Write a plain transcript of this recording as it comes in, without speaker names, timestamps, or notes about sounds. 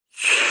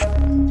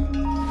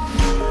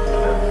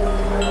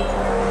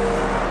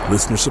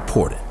Listener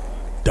supported.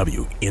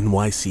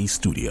 WNYC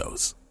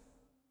Studios.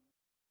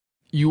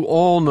 You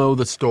all know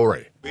the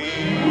story.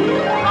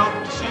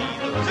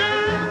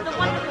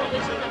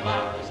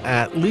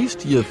 At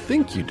least you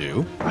think you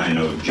do. I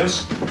know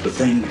just the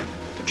thing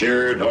to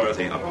cheer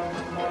Dorothy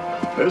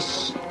up.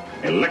 This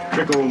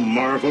electrical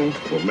marvel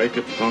will make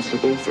it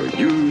possible for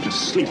you to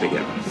sleep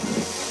again.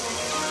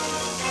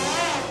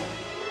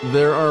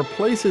 There are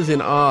places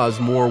in Oz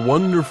more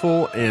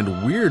wonderful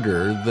and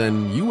weirder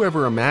than you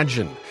ever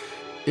imagined.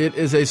 It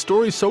is a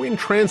story so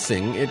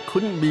entrancing it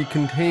couldn't be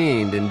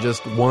contained in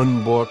just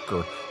one book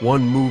or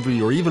one movie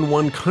or even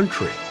one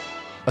country.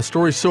 A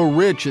story so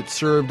rich it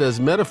served as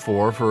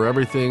metaphor for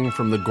everything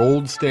from the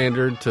gold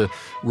standard to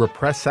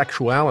repressed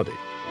sexuality.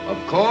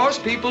 Of course,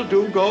 people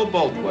do go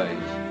both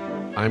ways.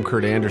 I'm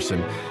Kurt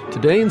Anderson.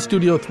 Today in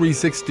Studio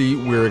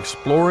 360, we're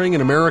exploring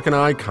an American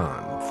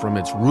icon from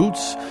its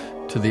roots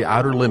to the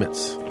outer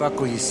limits.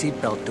 Buckle your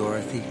seatbelt,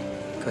 Dorothy,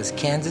 because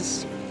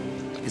Kansas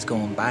is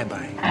going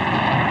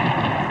bye-bye.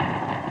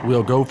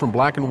 We'll go from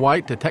black and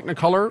white to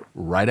Technicolor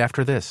right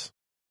after this.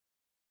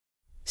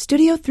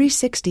 Studio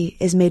 360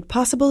 is made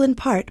possible in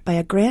part by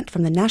a grant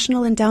from the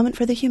National Endowment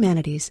for the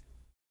Humanities.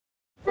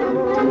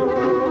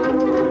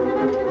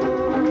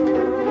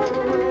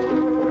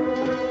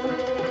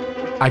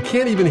 I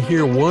can't even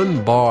hear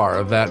one bar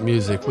of that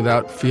music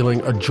without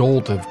feeling a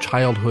jolt of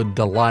childhood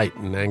delight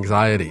and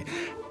anxiety.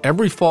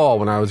 Every fall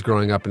when I was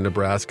growing up in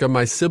Nebraska,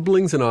 my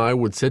siblings and I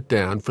would sit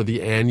down for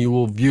the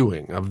annual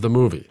viewing of the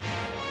movie.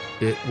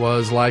 It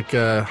was like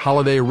a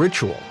holiday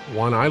ritual,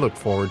 one I look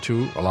forward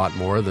to a lot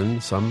more than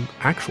some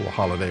actual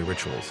holiday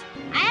rituals.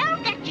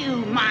 I'll get you,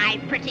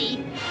 my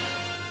pretty.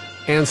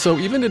 And so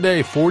even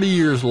today, 40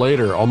 years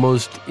later,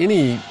 almost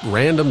any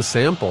random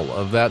sample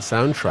of that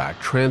soundtrack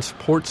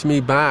transports me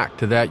back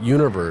to that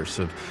universe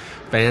of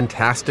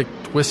fantastic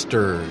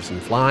twisters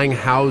and flying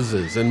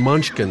houses and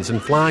munchkins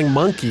and flying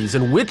monkeys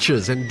and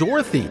witches and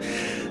Dorothy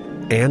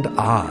and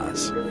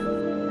Oz.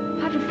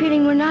 I have a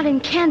feeling we're not in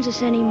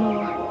Kansas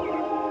anymore.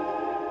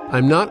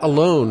 I'm not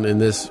alone in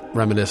this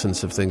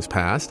reminiscence of things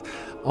past.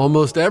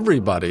 Almost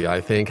everybody, I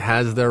think,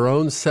 has their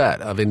own set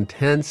of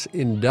intense,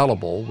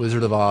 indelible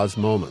Wizard of Oz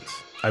moments.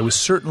 I was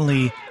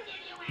certainly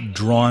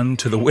drawn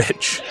to the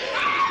witch.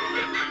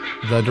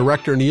 The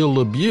director Neil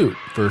LaBute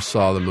first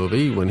saw the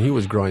movie when he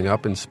was growing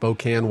up in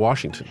Spokane,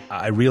 Washington.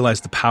 I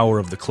realized the power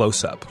of the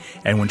close-up.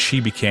 And when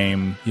she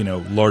became,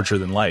 larger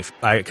than life,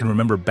 I can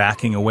remember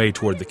backing away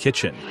toward the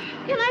kitchen.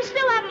 Can I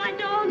still have my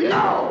dog?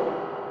 No!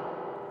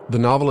 The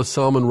novelist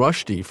Salman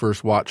Rushdie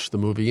first watched the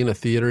movie in a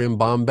theater in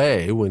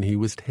Bombay when he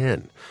was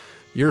 10.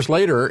 Years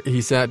later, he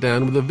sat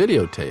down with a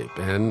videotape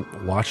and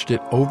watched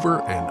it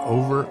over and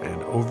over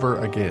and over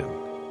again.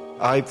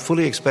 I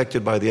fully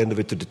expected by the end of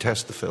it to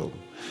detest the film.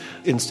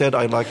 Instead,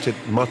 I liked it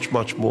much,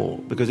 much more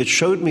because it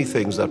showed me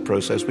things, that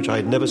process, which I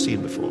had never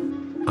seen before.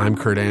 I'm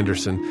Kurt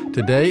Anderson.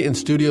 Today in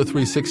Studio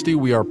 360,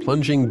 we are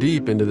plunging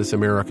deep into this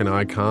American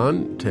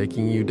icon,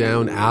 taking you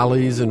down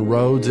alleys and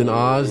roads in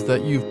Oz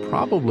that you've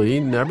probably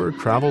never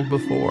traveled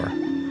before.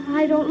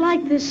 I don't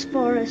like this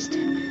forest.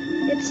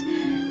 It's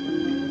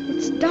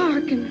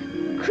dark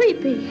and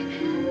creepy.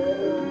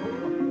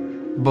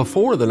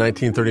 Before the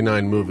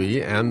 1939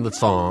 movie and the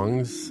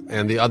songs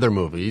and the other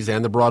movies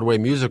and the Broadway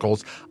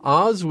musicals,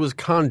 Oz was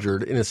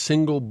conjured in a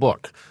single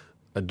book,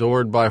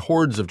 adored by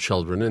hordes of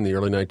children in the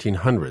early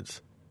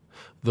 1900s.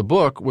 The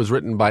book was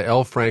written by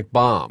L. Frank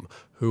Baum,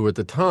 who at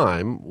the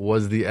time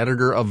was the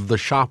editor of The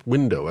Shop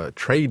Window, a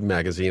trade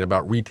magazine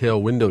about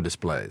retail window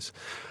displays.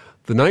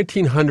 The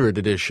 1900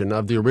 edition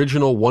of the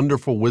original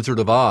Wonderful Wizard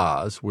of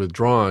Oz, with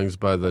drawings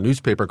by the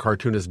newspaper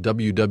cartoonist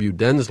W.W.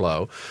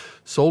 Denslow,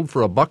 sold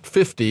for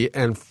 $1.50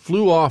 and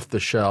flew off the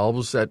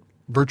shelves at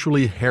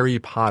virtually Harry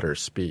Potter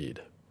speed.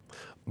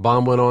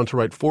 Baum went on to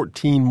write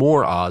 14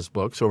 more Oz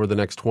books over the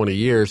next 20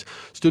 years.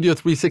 Studio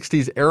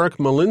 360's Eric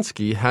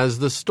Malinsky has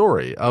the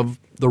story of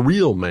the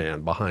real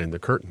man behind the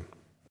curtain.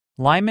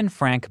 Lyman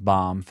Frank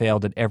Baum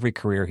failed at every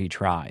career he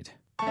tried.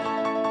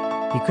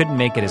 He couldn't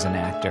make it as an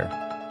actor.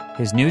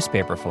 His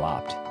newspaper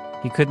flopped.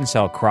 He couldn't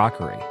sell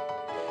crockery.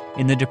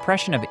 In the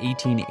Depression of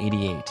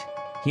 1888,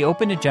 he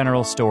opened a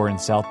general store in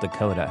South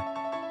Dakota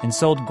and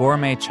sold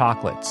gourmet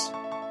chocolates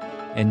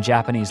and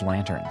Japanese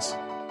lanterns.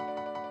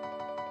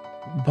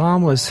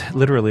 Baum was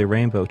literally a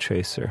rainbow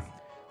chaser.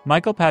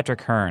 Michael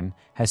Patrick Hearn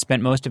has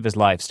spent most of his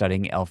life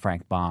studying L.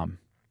 Frank Baum.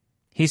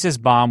 He says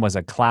Baum was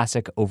a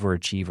classic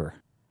overachiever.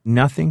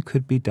 Nothing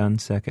could be done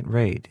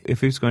second-rate.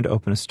 If he was going to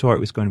open a store, it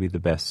was going to be the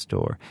best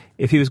store.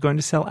 If he was going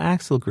to sell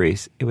axle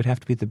grease, it would have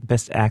to be the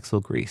best axle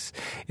grease.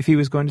 If he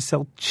was going to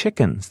sell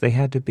chickens, they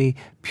had to be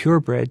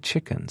purebred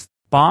chickens.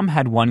 Baum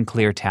had one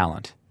clear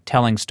talent,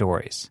 telling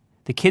stories.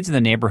 The kids in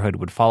the neighborhood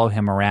would follow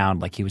him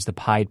around like he was the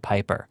Pied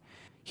Piper.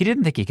 He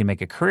didn't think he could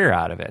make a career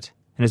out of it.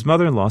 And his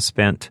mother-in-law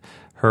spent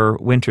her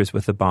winters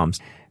with the Baums.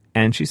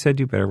 And she said,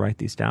 "You better write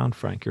these down,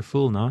 Frank. You're a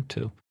fool not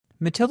to."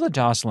 Matilda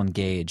Jocelyn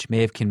Gage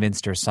may have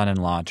convinced her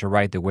son-in-law to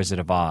write The Wizard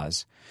of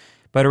Oz,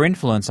 but her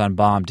influence on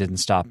Baum didn't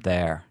stop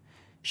there.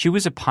 She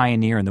was a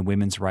pioneer in the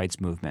women's rights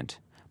movement.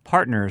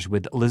 partners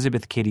with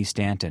Elizabeth Cady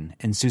Stanton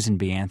and Susan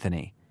B.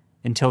 Anthony,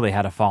 until they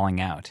had a falling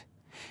out.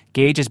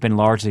 Gage has been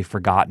largely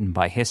forgotten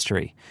by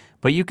history,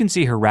 but you can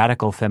see her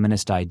radical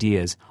feminist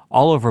ideas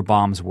all over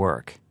Baum's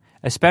work,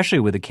 especially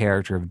with the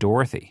character of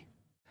Dorothy.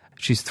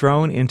 She's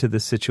thrown into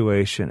this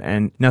situation,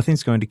 and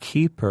nothing's going to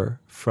keep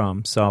her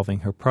from solving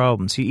her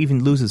problems. She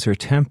even loses her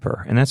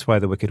temper, and that's why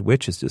the Wicked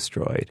Witch is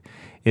destroyed,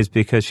 is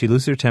because she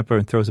loses her temper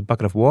and throws a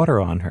bucket of water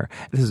on her.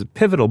 This is a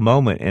pivotal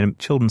moment in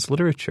children's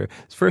literature.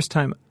 It's the first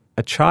time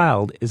a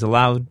child is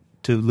allowed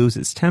to lose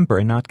its temper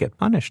and not get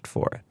punished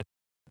for it.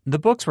 The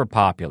books were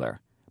popular,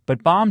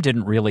 but Baum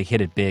didn't really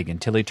hit it big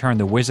until he turned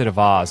The Wizard of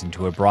Oz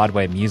into a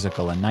Broadway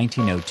musical in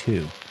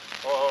 1902.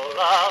 All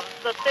of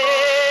the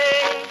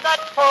things that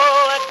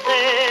poets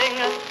sing,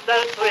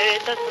 their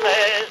sweetest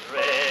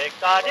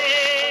lyrics are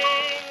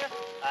ding.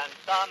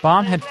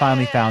 Baum had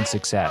finally found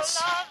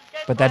success,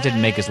 but that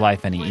didn't make his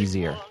life any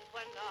easier.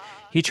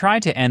 He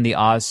tried to end the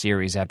Oz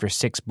series after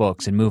 6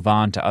 books and move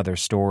on to other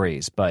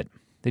stories, but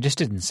they just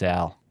didn't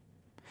sell.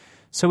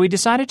 So he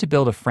decided to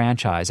build a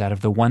franchise out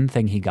of the one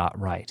thing he got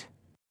right.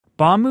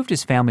 Baum moved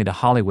his family to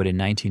Hollywood in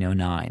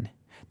 1909.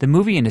 The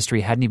movie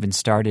industry hadn't even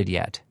started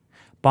yet.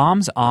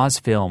 Baum's Oz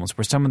films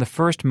were some of the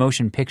first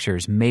motion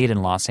pictures made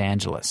in Los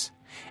Angeles,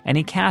 and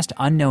he cast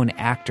unknown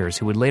actors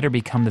who would later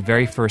become the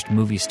very first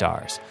movie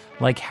stars,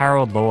 like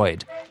Harold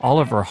Lloyd,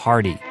 Oliver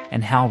Hardy,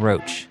 and Hal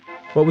Roach.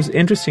 What was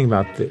interesting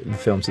about the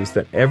films is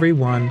that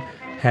everyone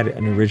had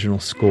an original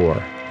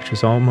score, which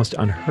was almost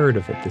unheard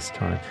of at this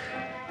time.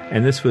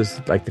 And this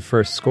was like the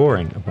first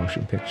scoring of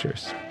motion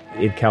pictures.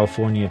 In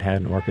California, it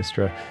had an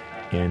orchestra.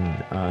 In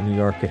New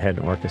York, it had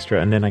an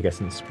orchestra. And then I guess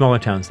in smaller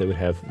towns, they would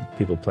have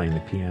people playing the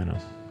piano.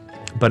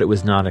 But it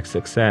was not a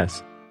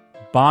success.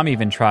 Baum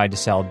even tried to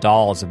sell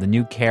dolls of the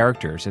new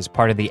characters as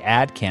part of the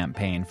ad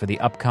campaign for the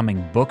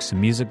upcoming books,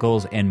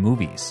 musicals, and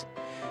movies.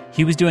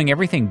 He was doing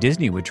everything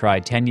Disney would try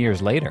 10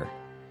 years later.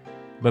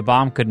 But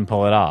Baum couldn't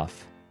pull it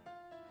off.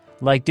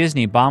 Like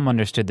Disney, Baum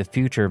understood the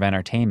future of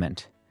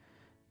entertainment.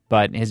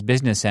 But his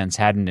business sense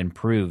hadn't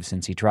improved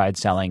since he tried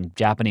selling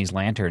Japanese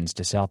lanterns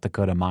to South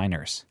Dakota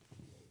miners.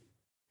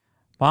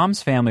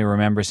 Baum's family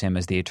remembers him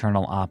as the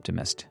eternal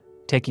optimist,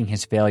 taking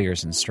his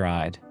failures in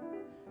stride.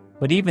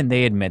 But even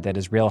they admit that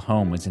his real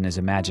home was in his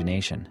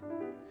imagination.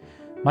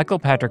 Michael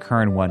Patrick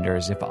Hearn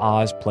wonders if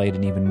Oz played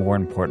an even more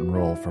important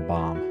role for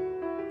Baum.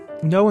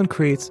 No one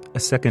creates a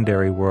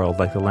secondary world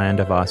like the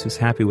Land of Oz who's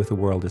happy with the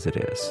world as it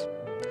is.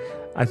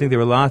 I think there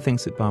were a lot of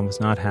things that Baum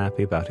was not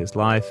happy about his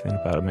life and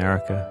about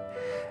America,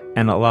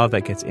 and a lot of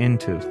that gets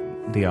into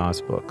the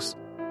Oz books.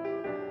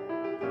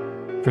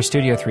 For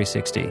Studio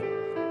 360,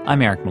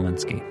 I'm Eric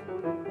Molinsky.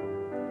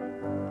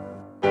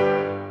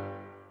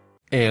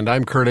 And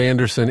I'm Kurt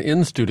Anderson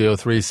in Studio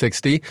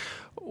 360.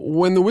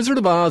 When The Wizard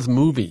of Oz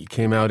movie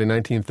came out in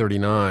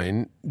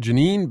 1939,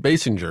 Janine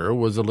Basinger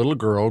was a little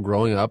girl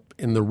growing up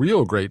in the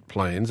real Great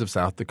Plains of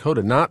South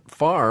Dakota, not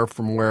far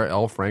from where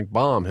L. Frank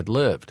Baum had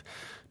lived.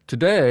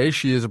 Today,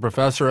 she is a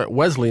professor at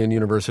Wesleyan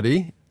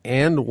University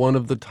and one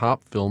of the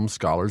top film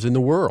scholars in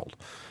the world.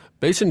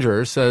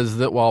 Basinger says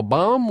that while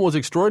Baum was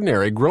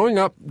extraordinary, growing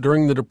up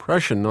during the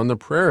Depression on the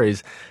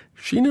prairies,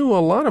 she knew a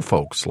lot of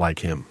folks like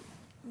him.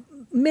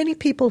 Many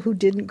people who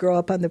didn't grow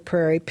up on the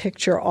prairie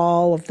picture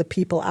all of the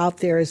people out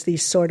there as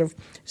these sort of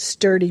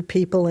sturdy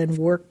people in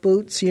work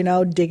boots, you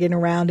know, digging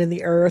around in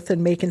the earth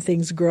and making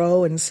things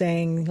grow and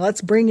saying,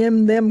 let's bring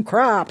in them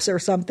crops or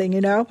something, you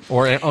know.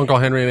 Or Uncle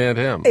Henry and Aunt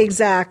Em.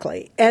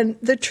 Exactly. And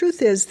the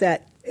truth is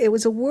that it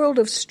was a world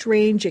of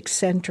strange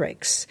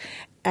eccentrics.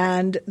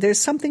 And there's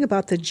something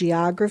about the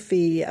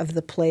geography of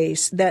the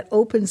place that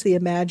opens the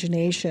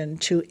imagination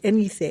to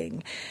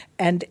anything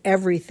and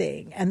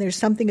everything. And there's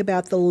something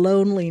about the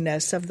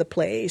loneliness of the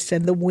place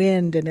and the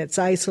wind and its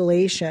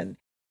isolation.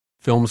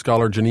 Film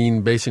scholar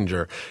Janine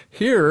Basinger.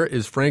 Here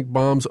is Frank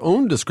Baum's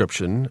own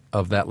description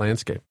of that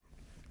landscape.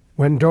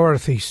 When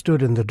Dorothy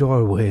stood in the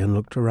doorway and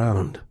looked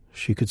around,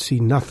 she could see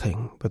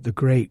nothing but the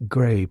great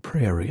gray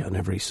prairie on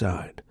every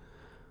side.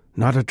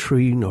 Not a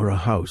tree nor a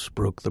house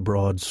broke the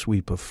broad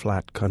sweep of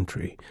flat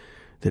country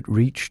that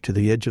reached to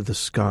the edge of the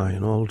sky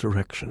in all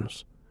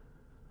directions.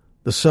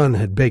 The sun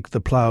had baked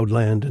the plowed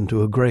land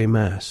into a gray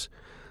mass,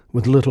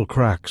 with little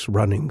cracks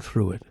running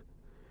through it.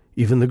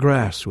 Even the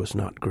grass was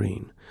not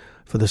green,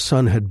 for the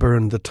sun had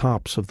burned the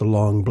tops of the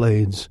long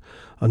blades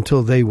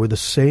until they were the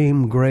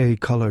same gray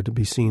color to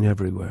be seen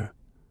everywhere.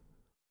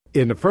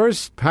 In the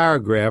first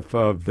paragraph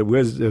of The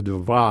Wizard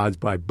of Oz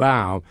by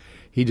Baum,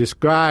 he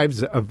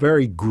describes a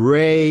very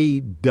gray,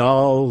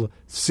 dull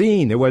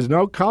scene. There was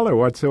no color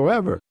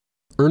whatsoever.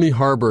 Ernie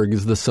Harburg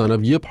is the son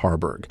of Yip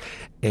Harburg.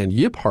 And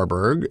Yip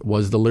Harburg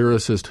was the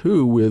lyricist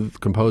who, with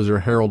composer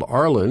Harold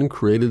Arlen,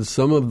 created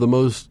some of the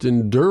most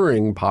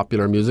enduring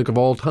popular music of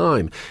all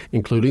time,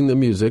 including the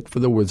music for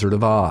The Wizard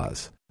of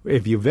Oz.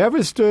 If you've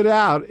ever stood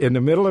out in the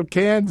middle of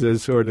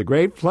Kansas or the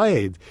Great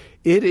Plains,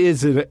 it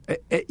is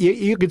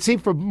you can see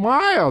for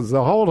miles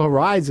the whole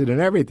horizon and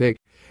everything.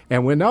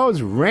 And when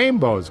those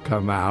rainbows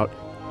come out,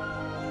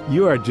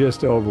 you are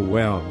just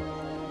overwhelmed.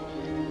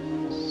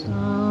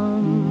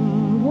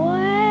 Somewhere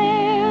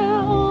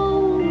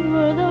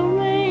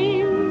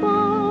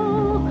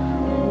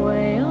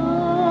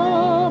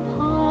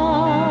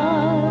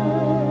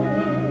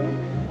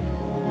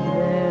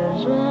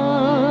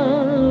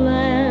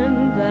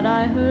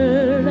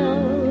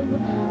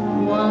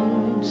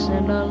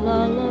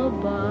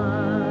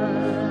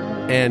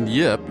And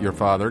Yip, your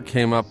father,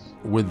 came up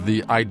with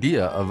the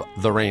idea of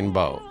the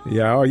rainbow.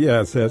 Yeah, oh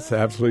yes, that's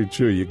absolutely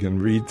true. You can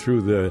read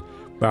through the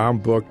Baum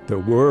book. The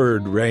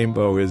word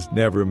rainbow is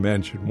never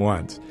mentioned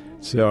once.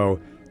 So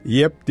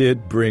Yip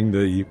did bring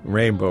the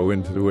rainbow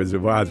into the Wizard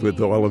of Oz with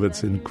all of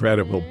its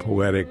incredible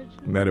poetic,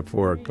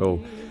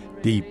 metaphorical,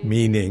 deep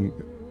meaning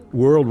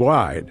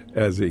worldwide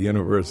as a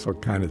universal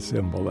kind of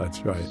symbol.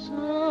 That's right.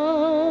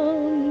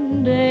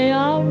 Someday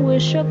I'll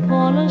wish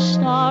upon a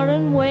star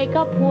and wake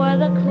up where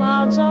the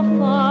clouds are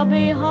far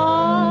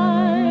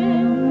behind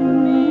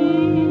me,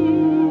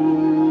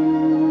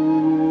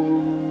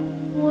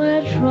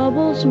 where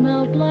troubles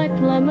melt like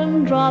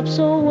lemon drops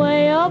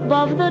away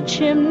above the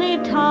chimney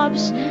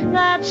tops.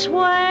 That's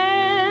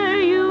where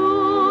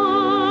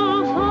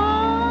you'll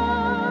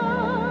find.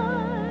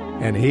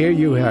 And here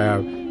you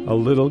have a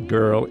little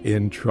girl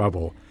in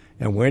trouble.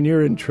 And when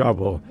you're in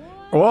trouble,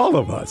 all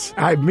of us,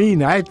 I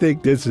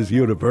think this is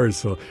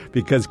universal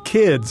because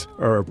kids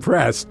are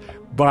oppressed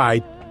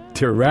by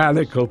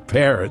tyrannical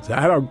parents.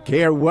 I don't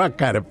care what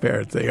kind of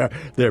parents they are.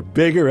 They're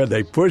bigger and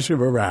they push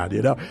them around,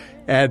 you know.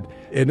 And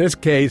in this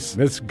case,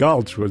 Miss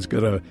Gulch was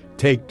going to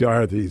take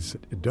Dorothy's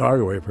dog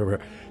away from her.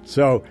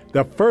 So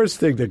the first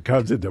thing that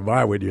comes into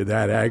mind when you're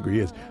that angry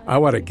is, I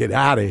want to get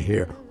out of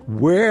here.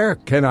 Where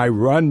can I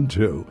run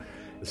to?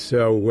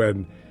 So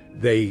when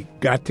they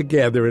got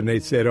together and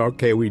they said,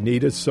 okay, we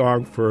need a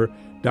song for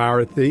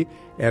Dorothy,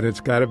 and it's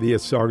got to be a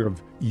song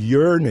of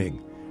yearning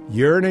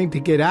to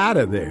get out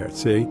of there,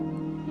 see?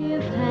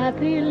 If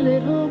happy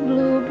little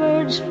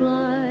bluebirds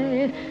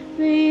fly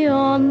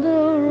beyond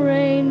the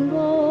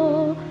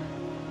rainbow,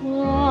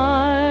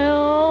 why,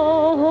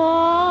 oh,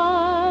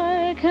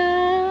 why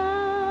can't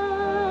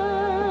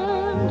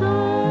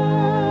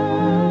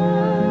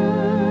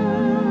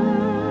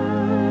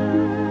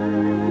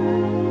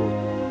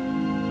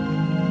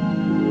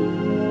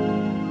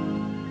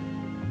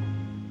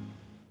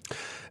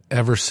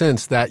Ever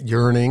since, that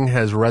yearning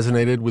has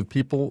resonated with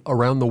people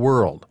around the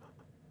world.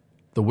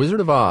 The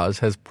Wizard of Oz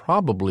has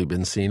probably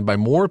been seen by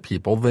more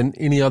people than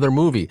any other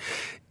movie,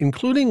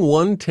 including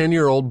one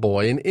 10-year-old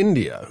boy in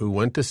India who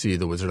went to see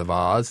The Wizard of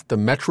Oz at the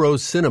Metro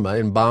Cinema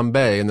in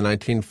Bombay in the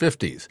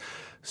 1950s.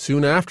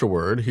 Soon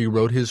afterward, he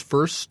wrote his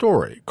first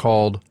story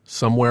called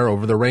Somewhere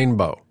Over the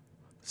Rainbow.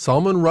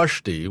 Salman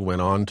Rushdie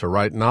went on to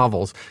write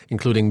novels,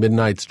 including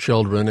Midnight's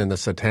Children and The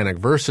Satanic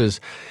Verses.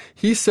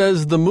 He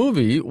says the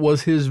movie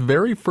was his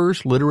very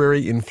first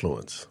literary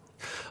influence.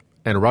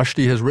 And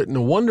Rushdie has written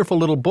a wonderful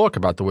little book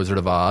about The Wizard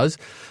of Oz.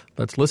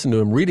 Let's listen to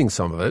him reading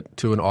some of it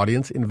to an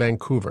audience in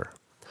Vancouver.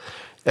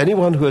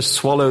 Anyone who has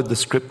swallowed the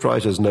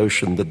scriptwriter's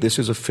notion that this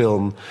is a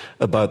film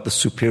about the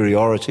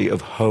superiority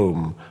of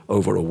home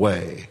over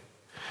away,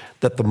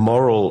 that the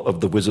moral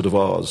of The Wizard of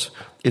Oz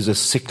is as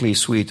sickly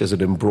sweet as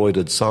an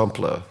embroidered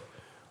sampler,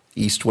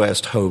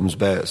 East-West, home's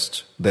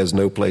best, there's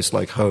no place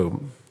like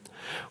home,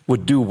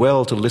 would do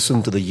well to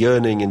listen to the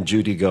yearning in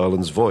Judy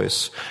Garland's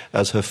voice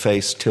as her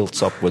face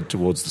tilts upward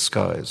towards the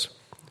skies.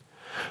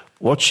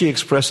 What she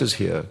expresses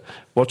here,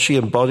 what she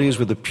embodies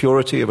with the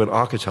purity of an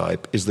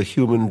archetype, is the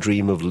human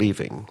dream of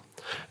leaving,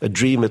 a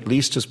dream at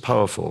least as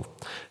powerful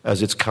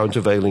as its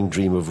countervailing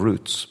dream of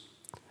roots.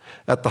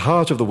 At the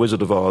heart of The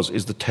Wizard of Oz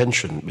is the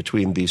tension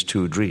between these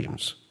two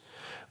dreams.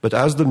 But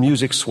as the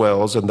music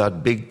swells and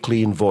that big,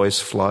 clean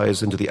voice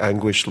flies into the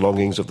anguished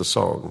longings of the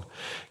song,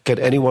 can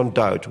anyone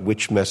doubt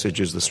which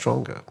message is the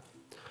stronger?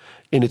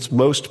 In its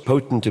most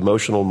potent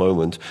emotional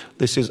moment,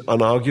 this is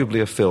unarguably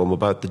a film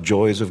about the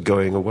joys of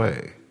going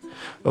away,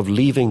 of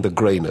leaving the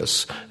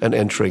grayness and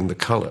entering the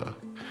color,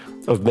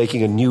 of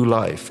making a new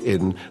life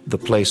in the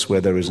place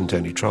where there isn't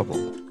any trouble.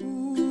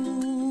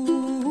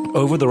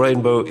 Over the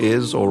Rainbow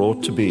is, or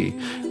ought to be,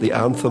 the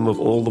anthem of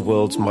all the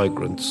world's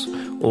migrants,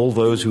 all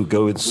those who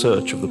go in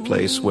search of the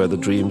place where the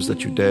dreams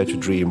that you dare to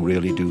dream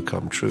really do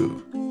come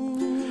true.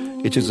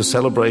 It is a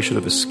celebration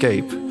of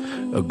escape,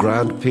 a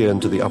grand paean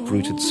to the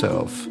uprooted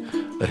self,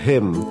 a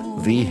hymn,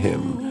 the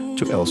hymn,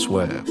 to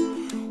elsewhere.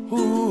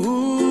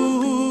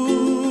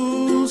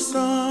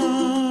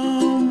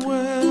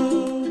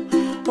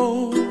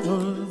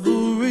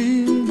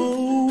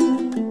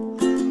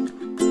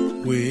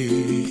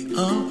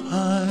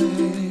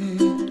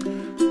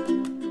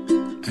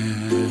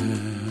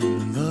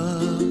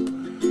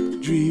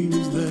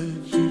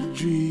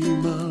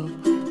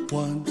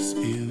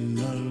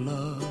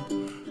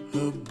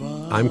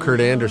 I'm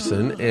Kurt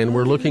Anderson, and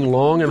we're looking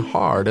long and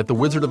hard at The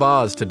Wizard of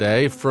Oz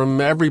today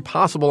from every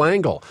possible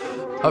angle.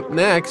 Up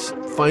next,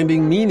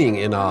 finding meaning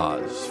in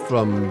Oz,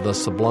 from the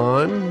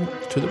sublime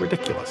to the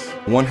ridiculous.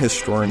 One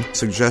historian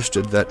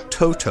suggested that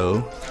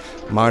Toto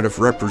might have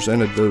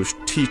represented those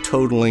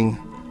teetotaling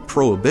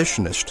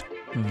prohibitionists.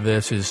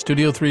 This is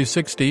Studio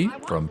 360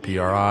 from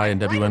PRI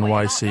and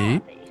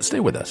WNYC. Stay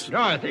with us.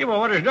 Dorothy? Well,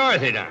 what has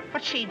Dorothy done?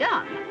 What's she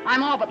done?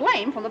 I'm all but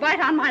lame from the bite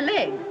on my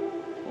leg.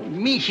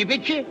 Me, she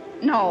bit you?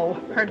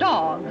 No, her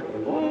dog.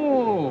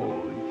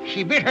 Oh,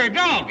 she bit her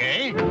dog,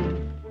 eh?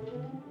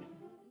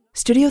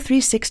 Studio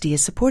 360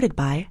 is supported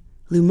by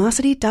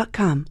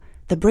Lumosity.com,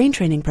 the brain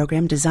training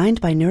program designed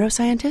by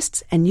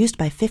neuroscientists and used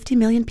by 50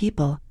 million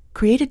people.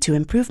 created to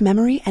improve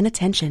memory and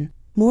attention.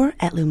 More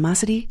at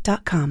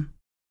Lumosity.com.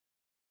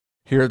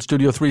 Here at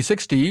Studio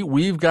 360,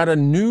 we've got a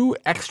new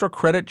extra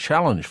credit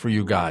challenge for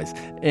you guys,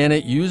 and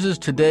it uses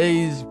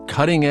today's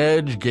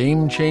cutting-edge,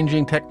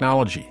 game-changing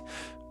technology,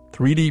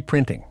 3D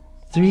printing.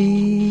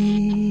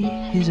 3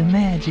 is a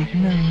magic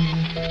number.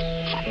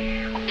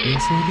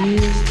 Yes,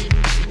 it is.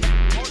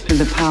 To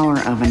the power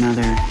of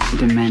another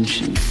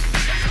dimension.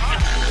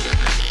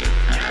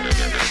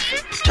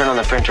 Turn on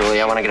the printer, will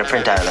you? I want to get a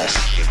print out of this.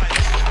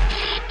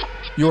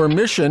 Your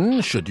mission,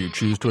 should you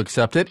choose to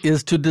accept it,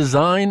 is to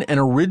design an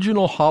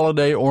original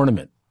holiday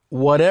ornament,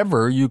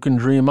 whatever you can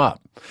dream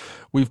up.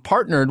 We've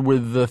partnered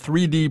with the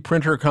 3D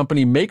printer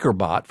company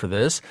MakerBot for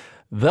this.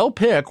 They'll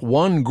pick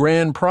 1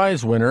 grand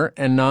prize winner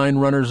and 9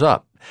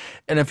 runners-up.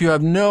 And if you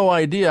have no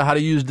idea how to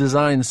use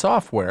design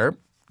software,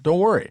 don't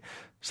worry.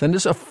 Send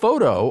us a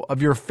photo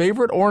of your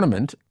favorite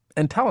ornament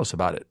and tell us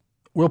about it.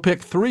 We'll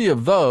pick 3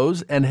 of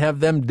those and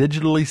have them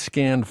digitally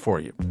scanned for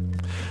you.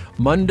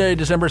 Monday,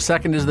 December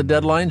 2nd is the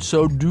deadline,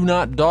 so do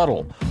not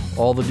dawdle.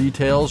 All the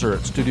details are at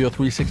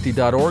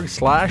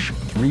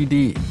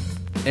studio360.org/3D.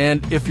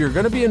 And if you're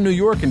going to be in New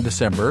York in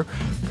December,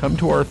 come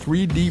to our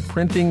 3D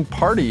printing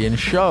party and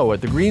show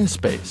at the Green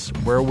Space,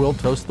 where we'll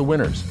toast the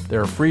winners.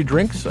 There are free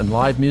drinks and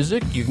live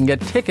music. You can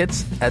get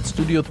tickets at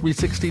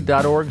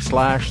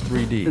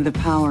studio360.org/3D. To the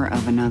power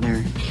of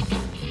another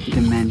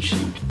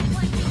dimension.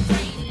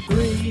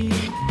 3,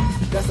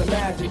 that's a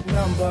magic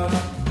number.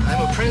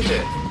 I'm a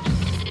printer.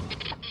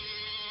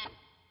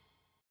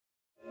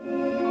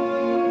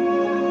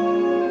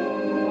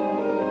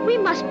 We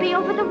must be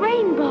over the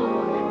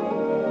rainbow.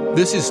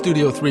 This is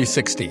Studio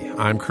 360.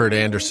 I'm Kurt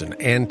Anderson,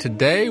 and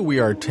today we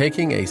are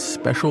taking a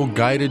special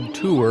guided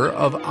tour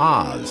of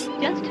Oz.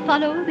 Just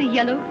follow the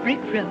yellow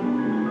brick road.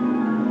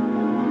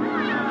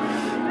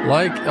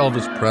 Like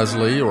Elvis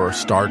Presley or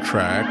Star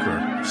Trek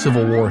or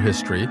Civil War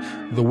history,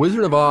 The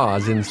Wizard of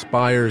Oz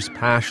inspires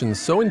passion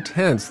so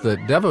intense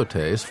that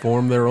devotees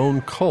form their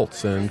own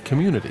cults and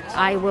communities.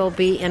 I will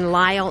be in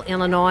Lisle,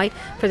 Illinois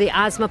for the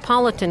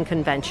Osmopolitan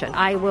Convention.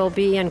 I will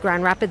be in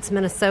Grand Rapids,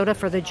 Minnesota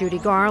for the Judy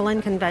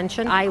Garland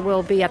Convention. I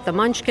will be at the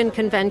Munchkin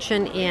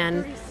Convention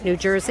in New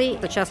Jersey,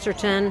 the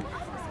Chesterton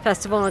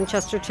Festival in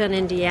Chesterton,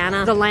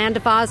 Indiana, the Land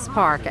of Oz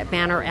Park at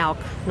Banner Elk,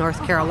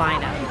 North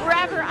Carolina.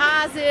 Wherever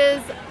Oz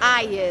is,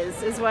 I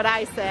is what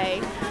I say.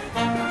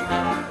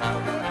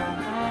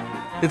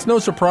 It's no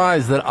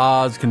surprise that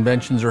Oz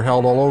conventions are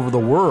held all over the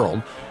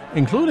world,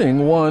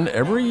 including one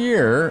every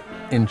year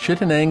in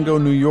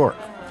Chittenango, New York.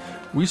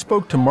 We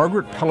spoke to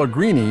Margaret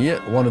Pellegrini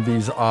at one of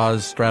these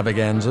Oz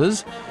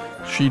extravaganzas.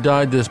 She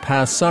died this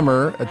past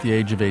summer at the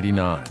age of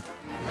 89.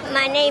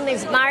 My name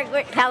is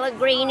Margaret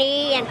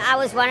Pellegrini, and I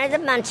was one of the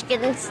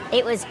Munchkins.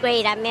 It was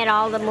great. I met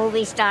all the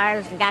movie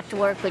stars and got to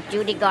work with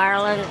Judy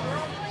Garland.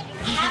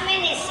 How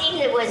many have seen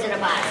The Wizard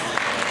of Oz?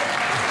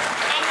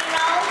 And you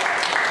know,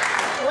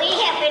 we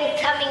have been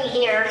coming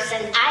here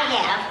since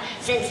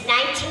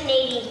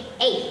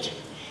 1988.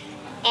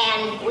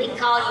 And we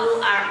call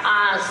you our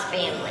Oz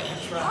family.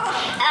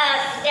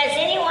 Does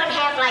anyone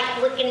have,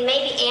 we can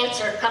maybe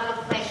answer a couple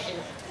questions.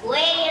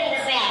 Way in the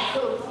back,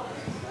 who?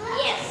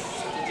 Yes.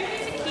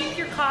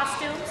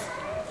 Costumes?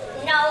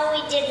 No,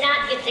 we did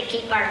not get to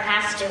keep our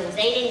costumes.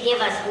 They didn't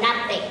give us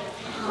nothing.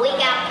 We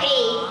got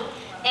paid,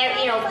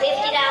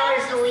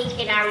 $50 a week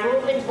in our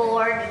room and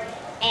board,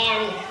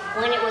 and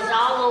when it was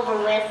all over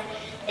with,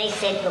 they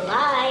said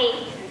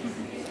goodbye.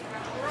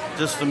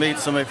 Just to meet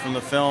somebody from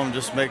the film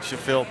just makes you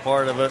feel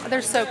part of it.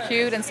 They're so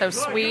cute and so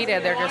sweet,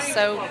 and they're just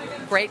so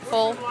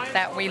grateful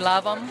that we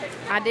love them.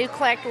 I do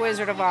collect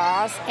Wizard of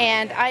Oz,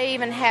 and I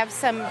even have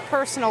some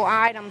personal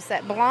items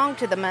that belong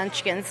to the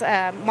Munchkins.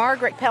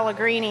 Margaret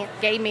Pellegrini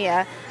gave me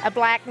a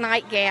black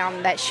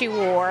nightgown that she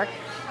wore.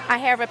 I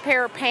have a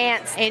pair of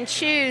pants and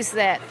shoes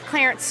that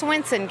Clarence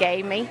Swenson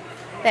gave me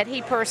that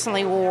he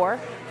personally wore.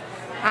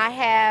 I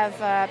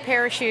have a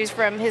pair of shoes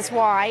from his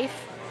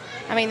wife.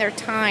 I mean, they're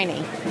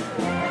tiny.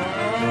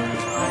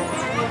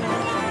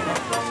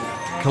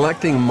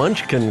 Collecting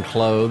Munchkin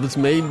clothes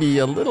may be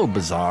a little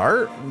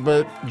bizarre,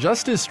 but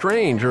just as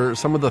strange are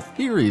some of the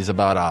theories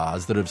about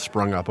Oz that have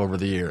sprung up over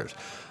the years.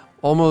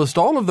 Almost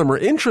all of them are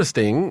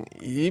interesting,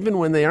 even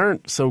when they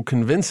aren't so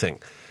convincing.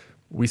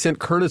 We sent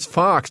Curtis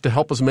Fox to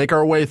help us make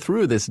our way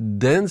through this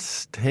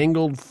dense,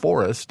 tangled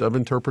forest of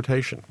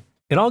interpretation.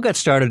 It all got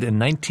started in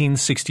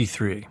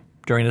 1963,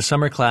 during a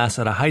summer class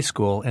at a high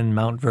school in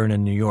Mount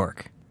Vernon, New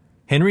York.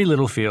 Henry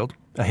Littlefield,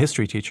 a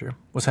history teacher,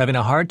 was having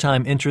a hard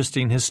time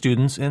interesting his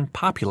students in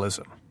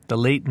populism, the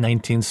late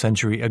 19th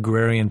century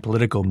agrarian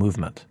political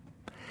movement.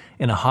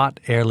 In a hot,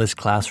 airless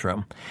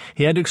classroom,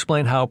 he had to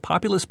explain how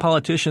populist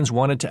politicians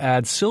wanted to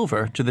add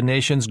silver to the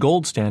nation's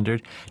gold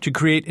standard to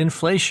create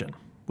inflation,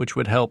 which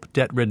would help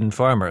debt-ridden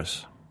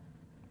farmers.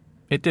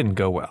 It didn't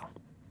go well.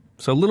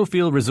 So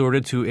Littlefield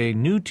resorted to a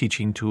new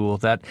teaching tool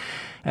that,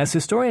 as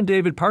historian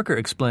David Parker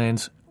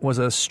explains, was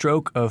a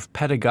stroke of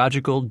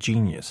pedagogical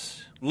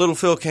genius.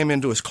 Littlefield came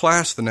into his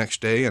class the next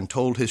day and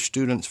told his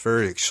students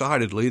very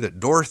excitedly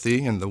that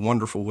Dorothy in The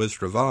Wonderful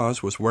Wizard of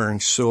Oz was wearing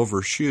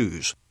silver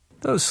shoes.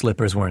 Those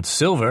slippers weren't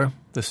silver,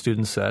 the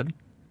student said.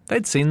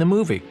 They'd seen the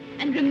movie.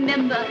 And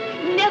remember,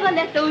 never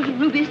let those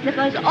ruby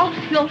slippers off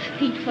your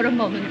feet for a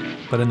moment.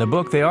 But in the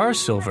book, they are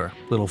silver,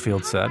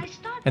 Littlefield said.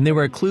 And they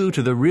were a clue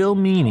to the real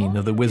meaning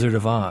of The Wizard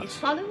of Oz.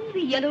 Follow the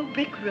yellow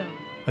brick road.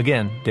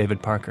 Again,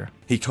 David Parker.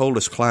 He told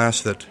his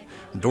class that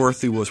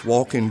Dorothy was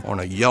walking on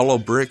a yellow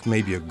brick,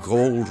 maybe a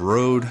gold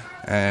road,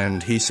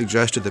 and he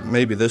suggested that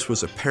maybe this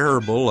was a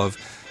parable of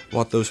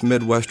what those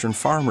Midwestern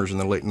farmers in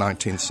the late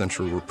 19th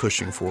century were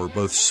pushing for,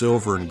 both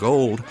silver and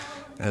gold,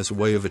 as a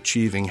way of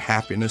achieving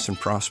happiness and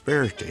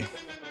prosperity.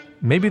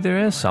 Maybe there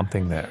is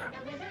something there.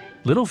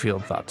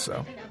 Littlefield thought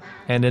so.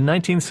 And in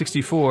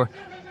 1964,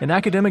 an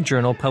academic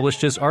journal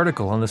published his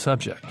article on the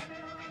subject.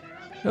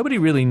 Nobody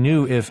really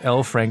knew if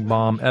L. Frank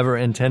Baum ever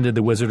intended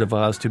The Wizard of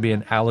Oz to be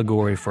an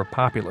allegory for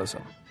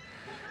populism.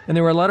 And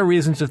there were a lot of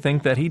reasons to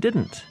think that he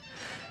didn't.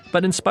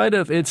 But in spite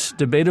of its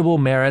debatable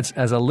merits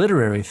as a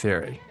literary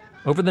theory,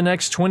 over the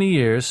next 20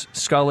 years,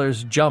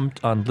 scholars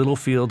jumped on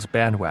Littlefield's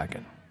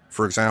bandwagon.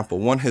 For example,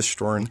 one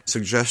historian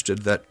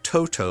suggested that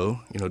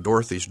Toto,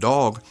 Dorothy's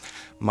dog,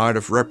 might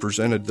have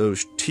represented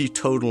those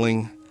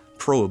teetotaling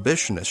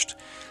prohibitionists.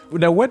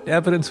 Now, what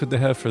evidence would they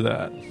have for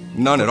that?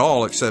 None at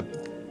all, except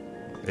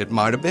it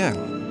might have been.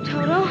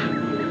 Toto,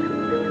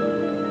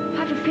 I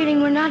have a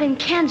feeling we're not in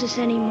Kansas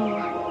anymore.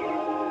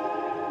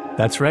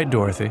 That's right,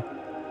 Dorothy.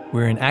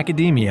 We're in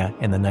academia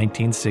in the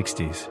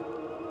 1960s,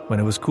 when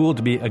it was cool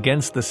to be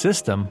against the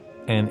system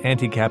and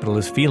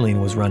anti-capitalist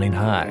feeling was running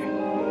high.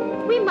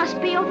 We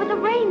must be over the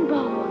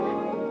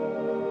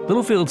rainbow.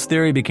 Littlefield's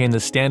theory became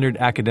the standard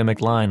academic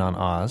line on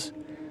Oz.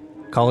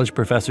 College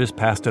professors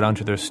passed it on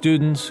to their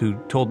students, who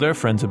told their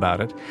friends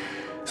about it,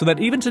 so that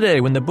even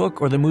today, when the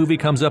book or the movie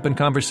comes up in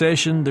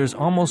conversation, there's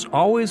almost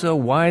always a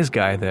wise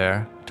guy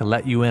there to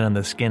let you in on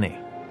the skinny.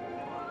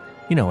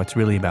 You know, it's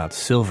really about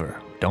silver,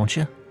 don't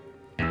you?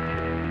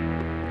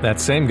 That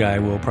same guy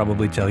will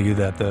probably tell you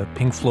that the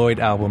Pink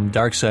Floyd album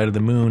Dark Side of the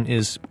Moon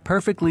is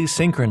perfectly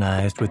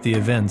synchronized with the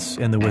events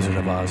in the Wizard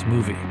of Oz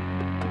movie.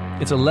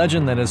 It's a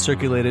legend that has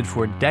circulated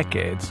for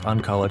decades on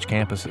college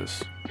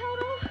campuses.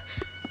 Toto?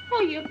 Oh,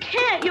 you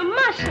can't. You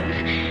mustn't.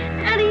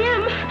 Auntie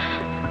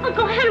Em,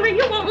 Uncle Henry,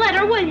 you won't let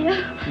her, will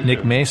you?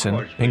 Nick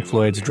Mason, Pink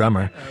Floyd's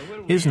drummer,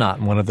 is not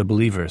one of the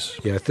believers.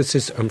 Yeah, this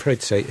is, I'm afraid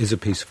to say, is a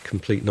piece of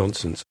complete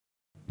nonsense.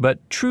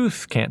 But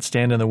truth can't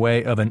stand in the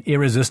way of an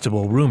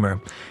irresistible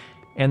rumor.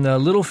 And the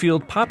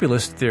Littlefield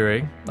populist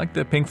theory, like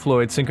the Pink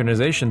Floyd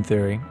synchronization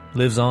theory,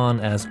 lives on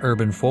as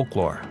urban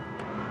folklore.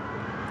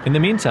 In the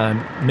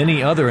meantime,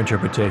 many other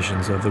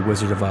interpretations of The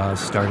Wizard of Oz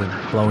started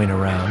blowing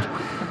around.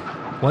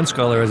 One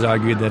scholar has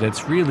argued that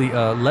it's really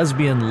a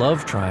lesbian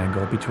love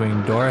triangle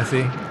between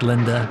Dorothy,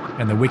 Glinda,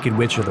 and the Wicked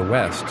Witch of the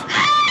West.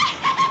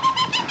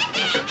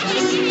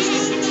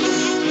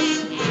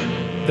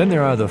 Then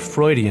there are the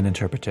Freudian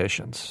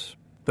interpretations.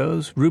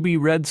 Those ruby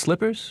red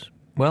slippers?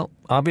 Well,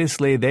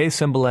 obviously they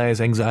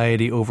symbolize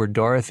anxiety over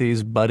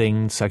Dorothy's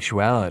budding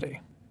sexuality.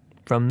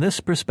 From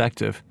this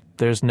perspective,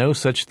 there's no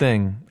such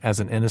thing as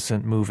an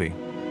innocent movie.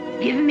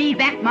 Give me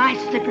back my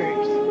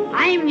slippers.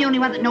 I'm the only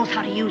one that knows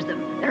how to use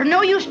them. They're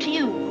no use to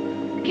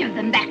you. Give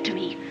them back to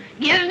me.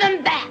 Give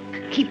them back.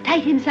 Keep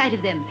tight inside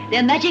of them.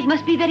 Their magic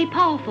must be very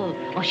powerful,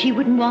 or she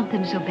wouldn't want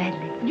them so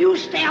badly. You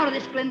stay out of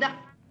this, Glinda.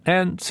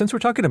 And since we're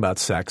talking about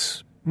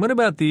sex, what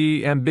about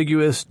the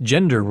ambiguous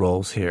gender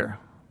roles here?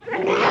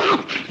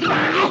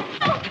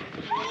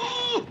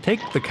 Take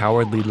the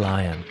Cowardly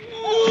Lion.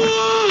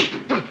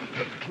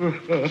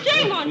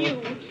 Shame on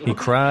you! He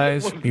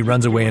cries, he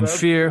runs away in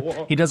fear,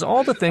 he does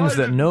all the things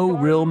that no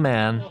real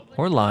man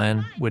or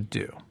lion would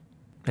do.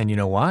 And you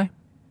know why?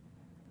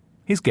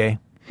 He's gay.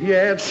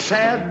 Yeah, it's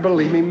sad,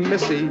 believe me,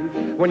 missy,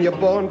 when you're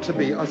born to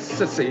be a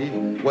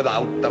sissy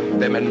without the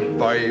vim and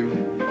vibe.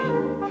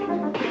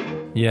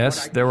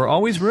 Yes, there were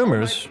always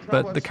rumors,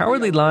 but the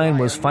Cowardly Lion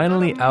was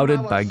finally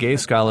outed by gay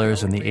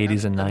scholars in the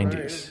 80s and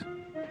 90s.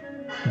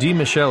 Dee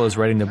Michelle is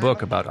writing a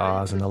book about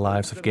Oz and the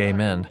lives of gay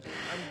men.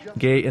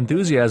 Gay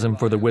enthusiasm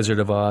for The Wizard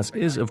of Oz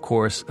is, of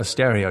course, a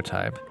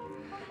stereotype.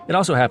 It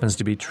also happens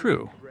to be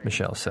true,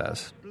 Michelle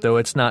says, though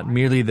it's not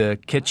merely the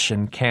kitsch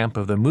and camp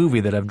of the movie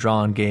that have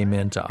drawn gay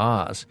men to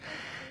Oz.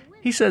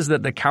 He says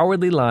that the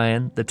Cowardly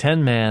Lion, the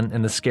Tin Man,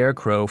 and the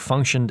Scarecrow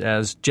functioned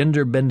as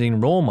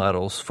gender-bending role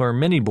models for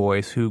many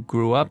boys who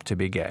grew up to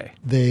be gay.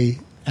 They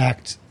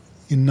act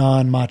in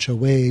non-macho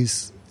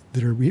ways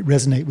that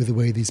resonate with the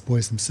way these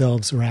boys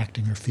themselves are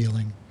acting or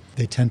feeling.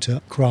 They tend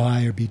to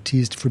cry or be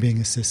teased for being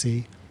a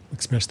sissy,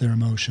 express their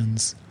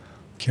emotions,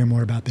 care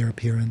more about their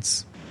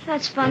appearance.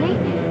 That's funny.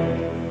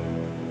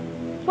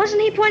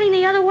 Wasn't he pointing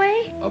the other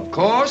way? Of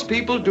course,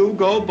 people do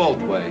go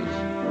both ways.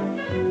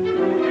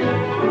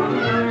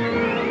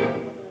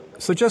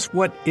 So just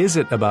what is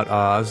it about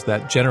Oz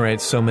that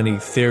generates so many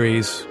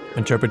theories,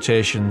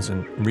 interpretations,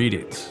 and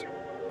readings?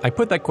 I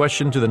put that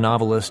question to the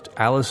novelist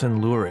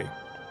Alison Lurie,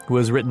 who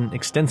has written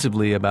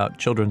extensively about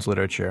children's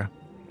literature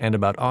and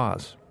about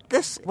Oz.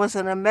 This was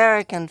an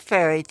American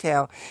fairy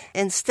tale.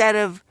 Instead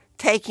of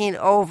taking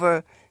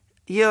over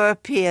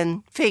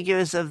European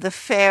figures of the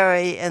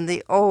fairy and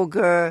the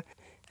ogre,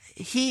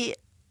 he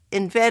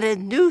invented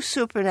new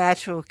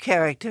supernatural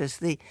characters,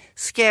 the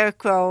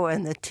Scarecrow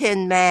and the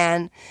Tin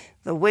Man,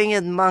 the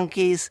Winged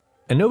Monkeys.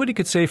 And nobody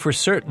could say for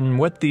certain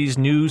what these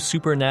new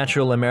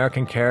supernatural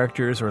American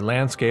characters or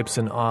landscapes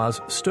in Oz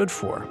stood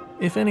for,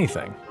 if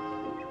anything.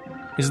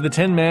 Is the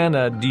Tin Man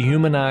a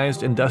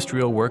dehumanized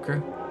industrial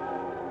worker?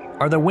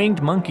 Are the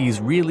Winged Monkeys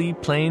really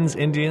Plains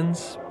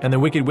Indians, and the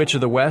Wicked Witch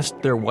of the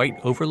West their white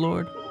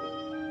overlord?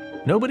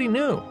 Nobody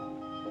knew.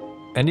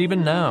 And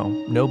even now,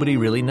 nobody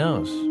really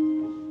knows.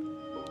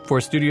 For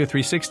Studio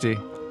 360,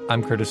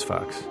 I'm Curtis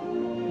Fox.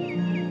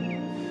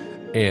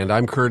 And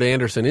I'm Kurt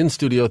Anderson in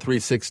Studio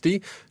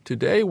 360.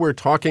 Today we're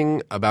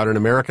talking about an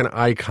American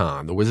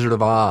icon, The Wizard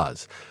of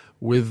Oz.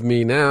 With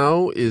me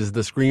now is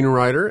the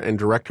screenwriter and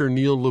director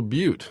Neil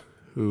LaBute,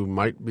 who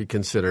might be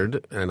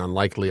considered an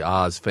unlikely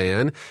Oz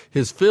fan.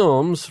 His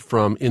films,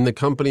 from In the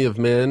Company of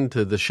Men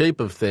to The Shape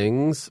of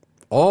Things,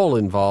 all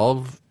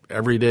involve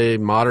everyday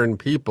modern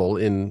people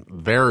in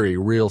very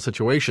real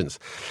situations.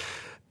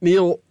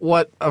 Neil,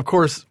 what, of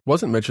course,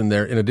 wasn't mentioned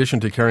there, in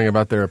addition to caring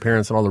about their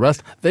appearance and all the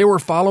rest, they were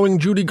following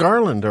Judy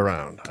Garland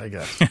around, I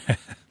guess.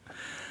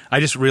 I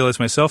just realized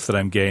myself that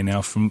I'm gay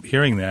now from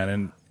hearing that,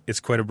 and it's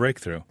quite a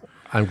breakthrough.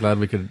 I'm glad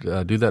we could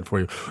do that for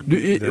you.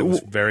 That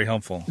was very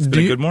helpful. It's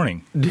been a good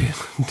morning.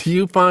 Do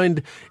you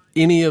find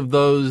any of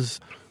those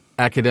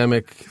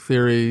academic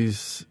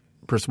theories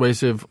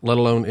persuasive, let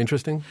alone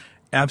interesting?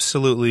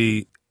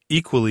 Absolutely,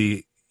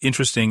 equally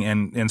interesting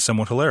and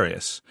somewhat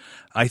hilarious.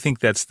 I think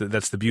that's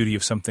the beauty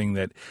of something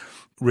that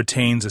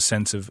retains a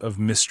sense of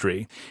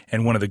mystery,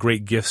 and one of the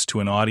great gifts to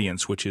an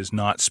audience, which is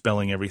not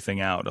spelling everything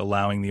out,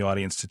 allowing the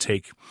audience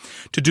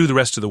to do the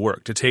rest of the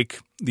work, to take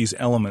these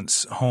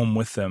elements home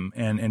with them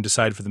and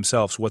decide for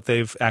themselves what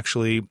they've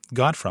actually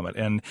got from it,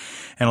 and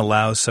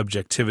allows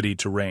subjectivity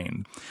to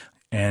reign.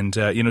 And,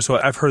 so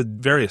I've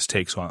heard various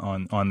takes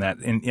on that.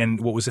 And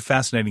what was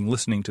fascinating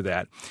listening to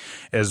that,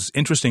 as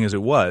interesting as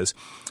it was,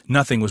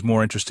 nothing was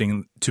more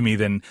interesting to me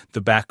than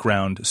the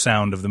background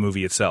sound of the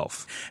movie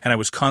itself. And I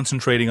was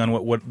concentrating on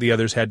what the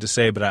others had to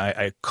say, but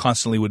I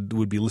constantly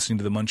would be listening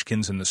to the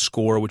Munchkins and the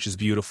score, which is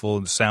beautiful,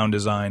 and the sound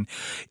design.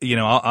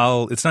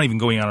 It's not even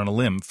going out on a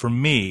limb. For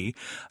me,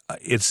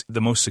 it's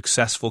the most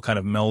successful kind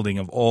of melding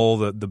of all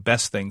the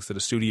best things that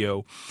a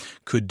studio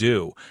could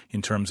do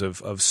in terms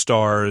of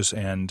stars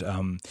and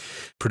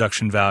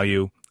production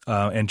value,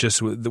 and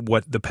just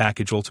what the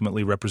package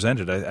ultimately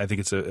represented. I think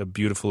it's a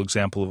beautiful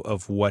example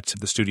of what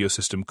the studio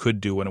system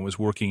could do when it was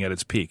working at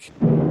its peak.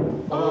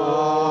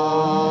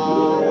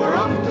 Oh, we're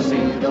off to see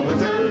the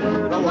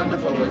wizard, the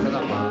wonderful Wizard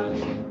of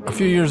Oz. A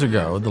few years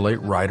ago, the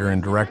late writer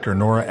and director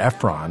Nora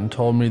Ephron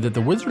told me that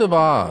The Wizard of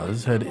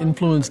Oz had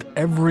influenced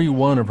every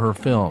one of her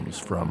films,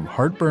 from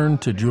Heartburn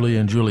to Julie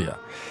and Julia.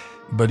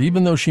 But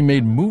even though she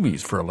made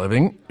movies for a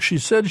living, she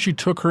said she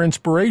took her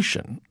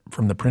inspiration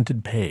from the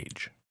printed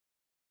page.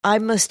 I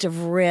must have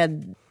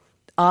read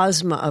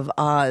Ozma of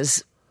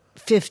Oz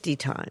 50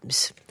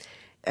 times.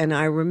 And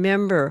I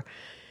remember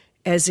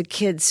as a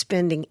kid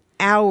spending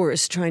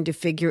hours trying to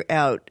figure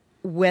out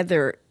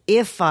whether,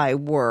 if I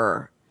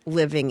were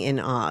living in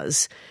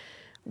Oz,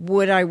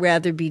 would I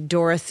rather be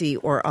Dorothy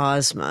or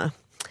Ozma?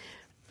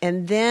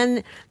 And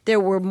then there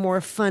were more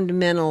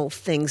fundamental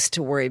things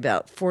to worry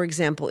about. For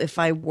example, if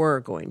I were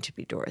going to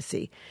be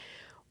Dorothy,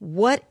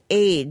 what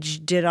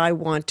age did I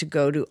want to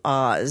go to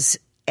Oz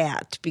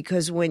at?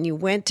 Because when you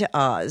went to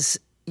Oz,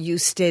 you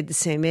stayed the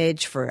same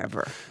age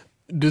forever.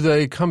 Do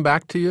they come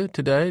back to you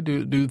today?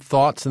 Do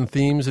thoughts and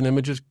themes and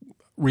images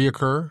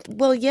reoccur?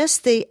 Well, yes,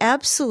 they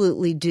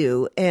absolutely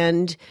do.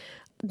 And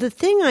the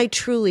thing I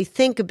truly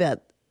think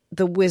about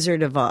The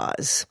Wizard of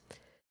Oz,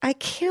 I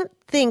can't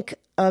think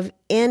of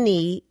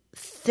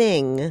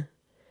anything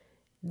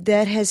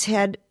that has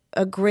had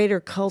a greater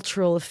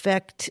cultural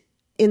effect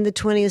in the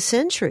 20th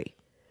century.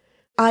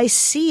 I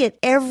see it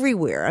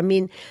everywhere. I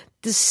mean,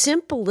 the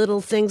simple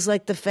little things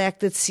like the fact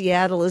that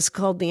Seattle is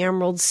called the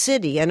Emerald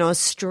City and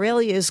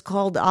Australia is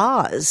called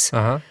Oz.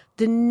 Uh-huh.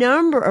 The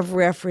number of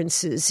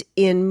references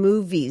in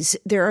movies,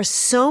 there are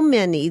so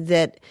many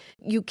that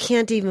you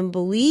can't even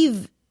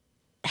believe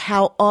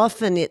how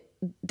often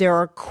there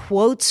are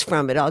quotes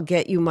from it. I'll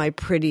get you, my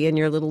pretty, and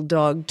your little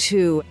dog,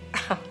 too.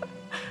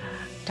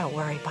 Don't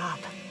worry, Bob.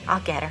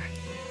 I'll get her.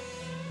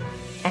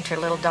 And her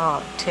little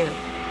dog, too.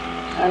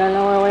 I don't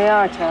know where we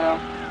are, Toto.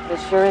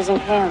 This sure isn't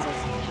Kansas.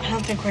 I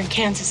don't think we're in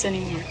Kansas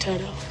anymore,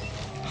 Toto.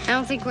 I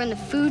don't think we're in the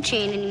food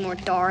chain anymore,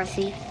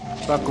 Dorothy.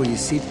 Buckle your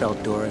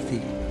seatbelt,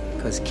 Dorothy,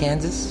 because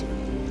Kansas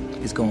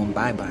is going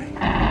bye-bye.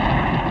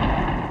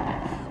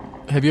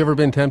 Have you ever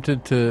been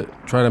tempted to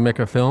try to make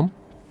a film?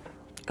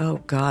 Oh,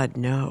 God,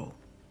 no.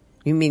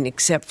 You mean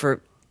except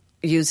for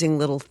using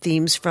little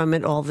themes from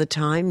it all the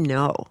time?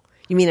 No.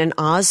 You mean an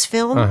Oz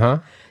film? Uh-huh.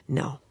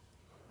 No.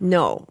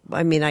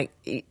 I mean,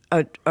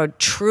 a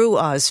true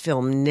Oz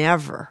film,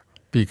 never.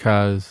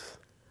 Because?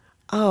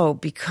 Oh,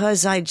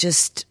 because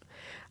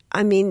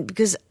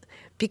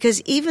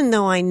because even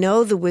though I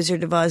know The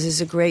Wizard of Oz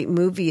is a great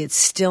movie, it's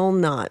still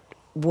not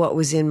what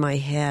was in my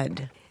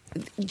head.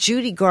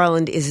 Judy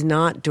Garland is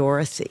not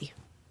Dorothy.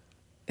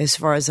 as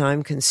far as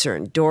I'm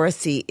concerned.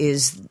 Dorothy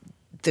is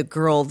the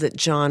girl that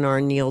John R.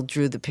 Neal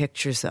drew the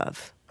pictures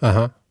of.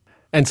 Uh-huh.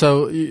 And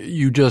so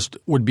you just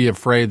would be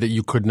afraid that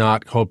you could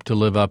not hope to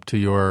live up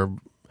to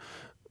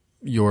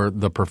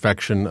the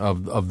perfection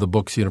of the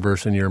book's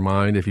universe in your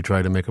mind if you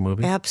try to make a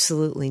movie?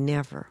 Absolutely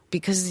never.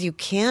 Because you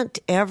can't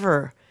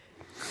ever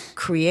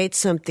create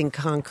something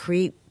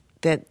concrete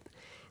that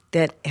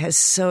has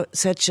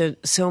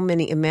so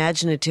many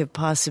imaginative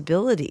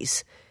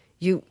possibilities.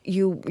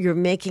 You're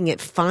making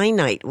it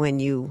finite when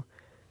you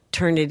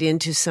turn it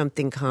into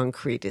something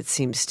concrete, it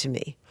seems to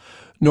me.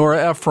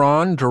 Nora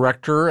Ephron,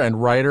 director and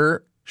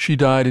writer, she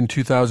died in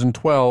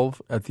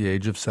 2012 at the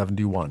age of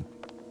 71.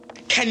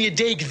 Can you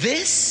dig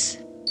this?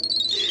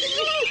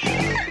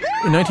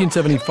 In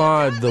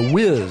 1975, The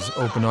Wiz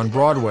opened on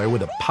Broadway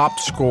with a pop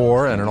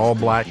score and an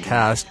all-black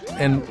cast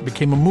and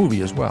became a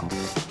movie as well.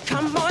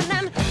 Come on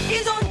then,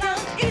 ease on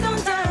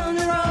down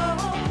the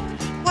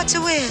road. What's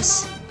a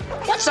whiz?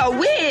 What's a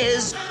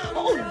whiz?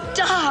 Oh,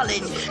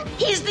 darling,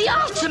 he's the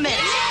ultimate.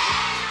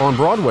 On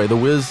Broadway, The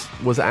Wiz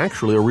was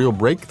actually a real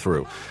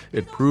breakthrough.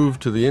 It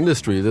proved to the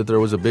industry that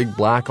there was a big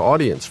black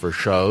audience for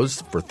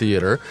shows, for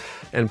theater,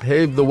 and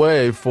paved the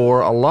way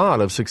for a lot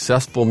of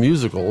successful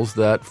musicals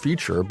that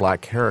feature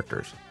black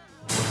characters.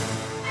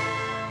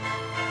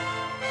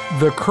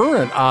 The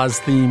current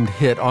Oz-themed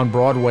hit on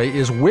Broadway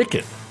is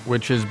Wicked,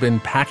 which has been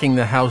packing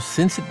the house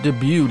since it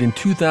debuted in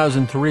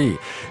 2003.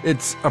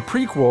 It's a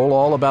prequel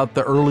all about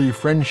the early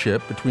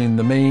friendship between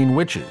the main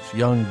witches,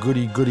 young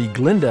goody-goody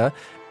Glinda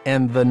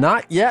and the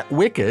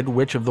not-yet-wicked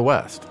Witch of the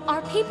West.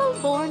 Are people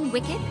born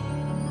wicked?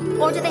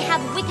 Or do they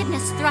have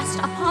wickedness thrust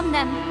upon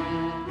them?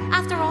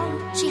 After all,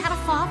 she had a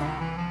father.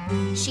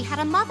 She had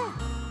a mother.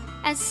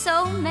 As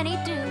so many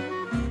do.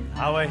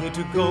 How I hate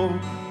to go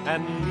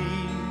and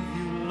leave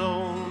you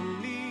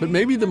lonely. But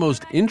maybe the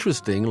most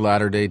interesting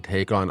latter-day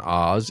take on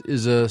Oz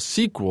is a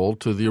sequel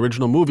to the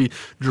original movie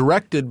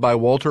directed by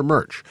Walter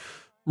Murch.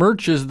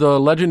 Murch is the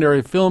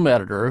legendary film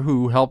editor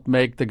who helped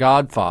make The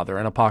Godfather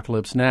and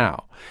Apocalypse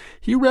Now.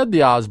 He read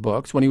the Oz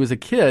books when he was a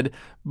kid,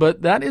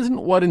 but that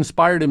isn't what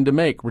inspired him to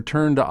make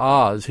Return to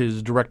Oz,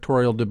 his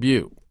directorial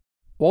debut.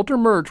 Walter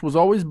Murch was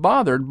always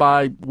bothered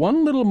by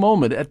one little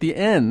moment at the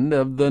end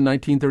of the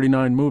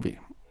 1939 movie.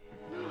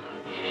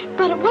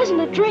 But it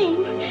wasn't a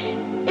dream.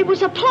 It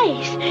was a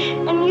place.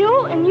 And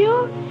you.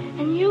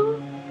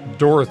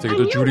 Dorothy,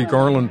 the Judy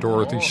Garland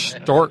Dorothy,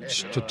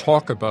 starts to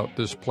talk about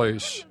this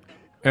place.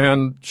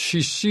 And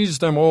she sees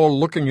them all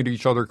looking at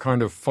each other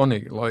kind of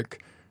funny,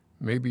 like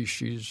maybe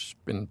she's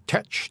been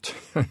touched.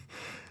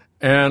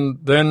 And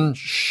then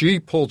she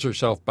pulls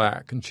herself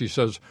back and she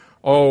says,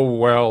 oh,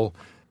 well,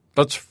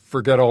 let's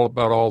forget all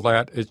about all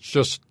that. It's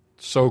just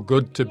so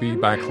good to be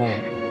back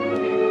home.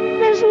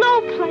 There's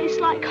no place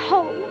like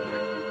home.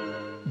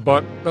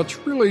 But that's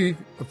really,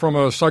 from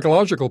a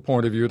psychological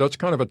point of view, that's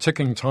kind of a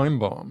ticking time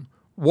bomb.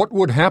 What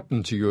would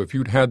happen to you if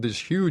you'd had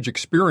this huge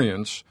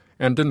experience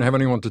and didn't have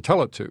anyone to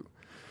tell it to?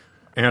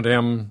 Aunt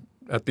Em,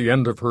 at the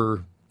end of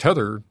her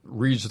tether,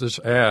 reads this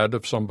ad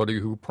of somebody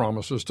who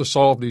promises to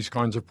solve these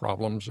kinds of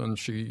problems, and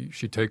she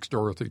takes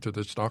Dorothy to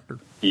this doctor.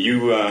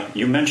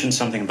 You mentioned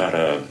something about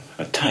a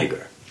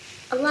tiger.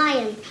 A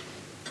lion.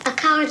 A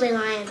cowardly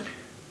lion.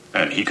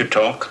 And he could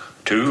talk,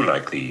 too,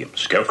 like the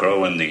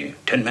Scarecrow and the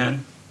Tin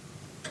Man?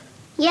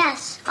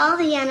 Yes, all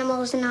the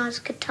animals in Oz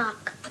could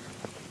talk.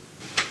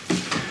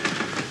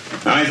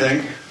 I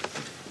think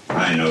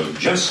I know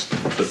just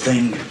the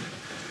thing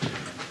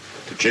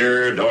to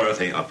cheer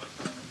Dorothy up.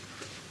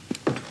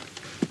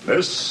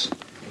 This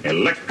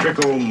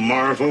electrical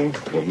marvel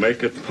will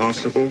make it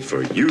possible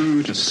for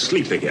you to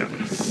sleep again.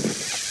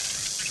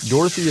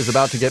 Dorothy is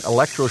about to get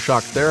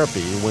electroshock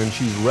therapy when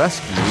she's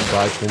rescued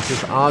by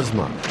Princess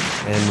Ozma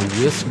and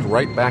whisked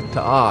right back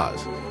to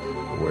Oz,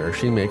 where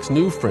she makes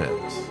new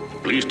friends.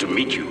 Pleased to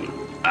meet you.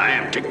 I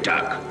am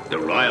Tik-Tok, the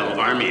Royal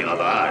Army of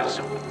Oz.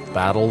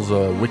 Battles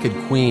a wicked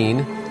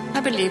queen. I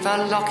believe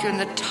I'll lock you in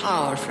the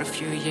tower for a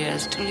few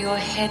years till your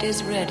head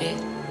is ready,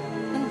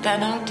 and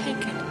then I'll take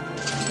it.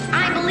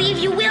 I believe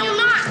you will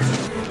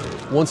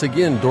not. Once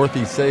again,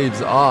 Dorothy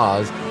saves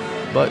Oz,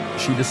 but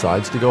she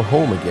decides to go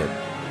home again.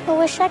 I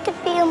wish I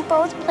could be in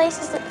both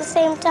places at the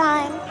same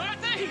time.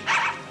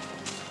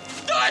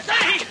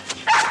 Dorothy!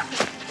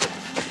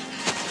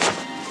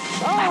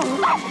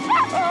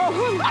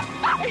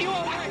 Are you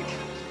all right?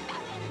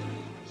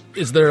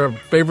 Is there a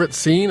favorite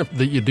scene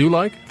that you do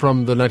like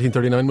from the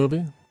 1939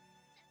 movie?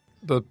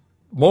 The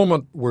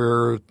moment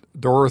where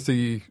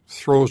Dorothy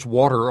throws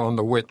water on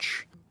the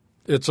witch.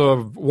 It's a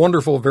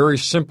wonderful, very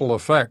simple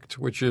effect,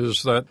 which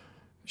is that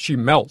she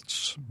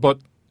melts. But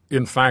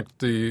in fact,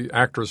 the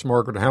actress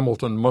Margaret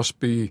Hamilton must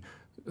be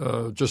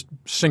just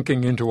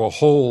sinking into a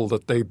hole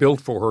that they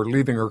built for her,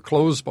 leaving her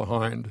clothes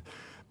behind.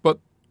 But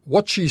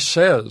what she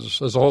says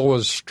has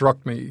always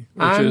struck me.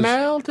 I'm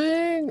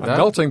melting. I'm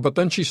melting, but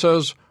then she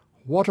says,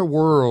 what a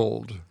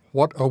world,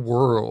 what a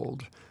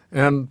world.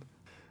 And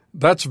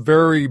that's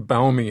very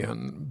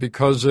Baumian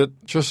because it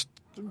just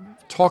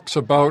talks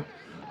about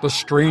the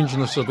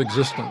strangeness of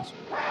existence.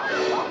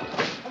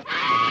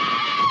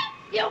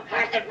 You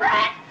cursed acid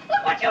rat!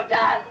 Look what you've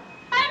done!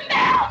 I'm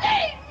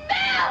melting!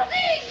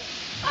 Melting!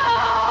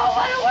 Oh,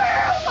 what a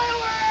world! What a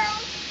world!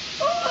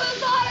 Who would have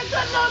thought a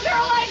good little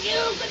girl like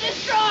you could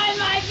destroy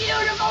my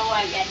beautiful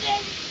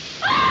wickedness?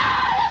 Ah,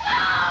 look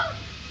out!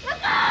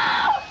 Look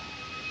out!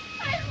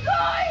 I'm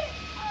going!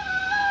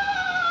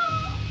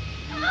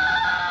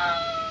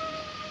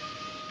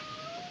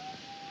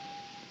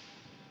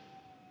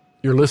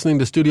 You're listening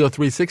to Studio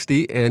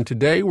 360, and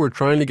today we're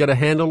trying to get a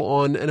handle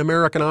on an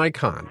American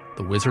icon,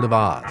 The Wizard of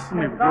Oz.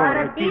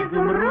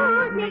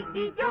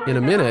 In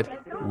a minute,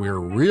 we're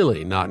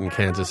really not in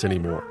Kansas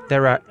anymore.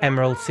 There are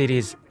emerald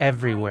cities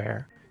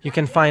everywhere. You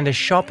can find a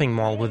shopping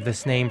mall with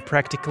this name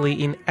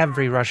practically in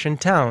every Russian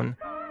town.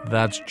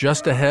 That's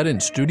just ahead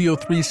in Studio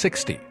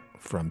 360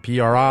 from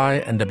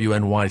PRI and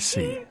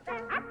WNYC.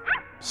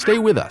 Stay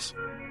with us.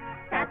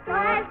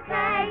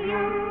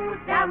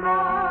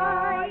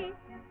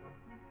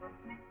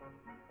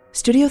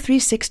 Studio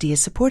 360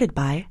 is supported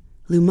by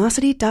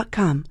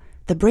Lumosity.com,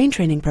 the brain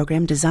training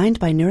program designed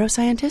by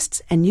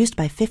neuroscientists and used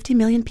by 50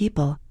 million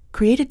people,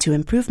 created to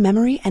improve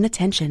memory and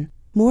attention.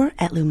 More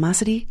at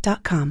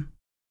Lumosity.com.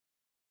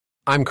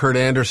 I'm Kurt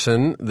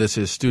Anderson. This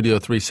is Studio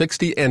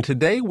 360, and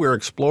today we're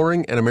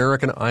exploring an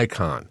American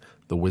icon,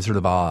 The Wizard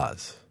of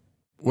Oz.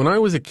 When I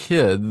was a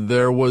kid,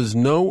 there was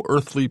no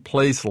earthly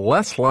place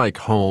less like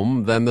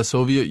home than the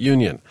Soviet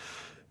Union.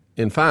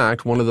 In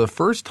fact, one of the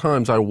first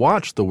times I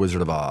watched The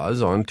Wizard of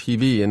Oz on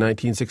TV in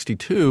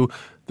 1962,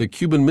 the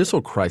Cuban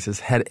Missile Crisis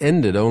had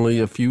ended only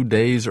a few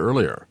days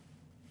earlier.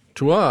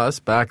 To us,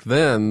 back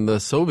then,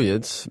 the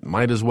Soviets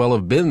might as well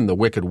have been the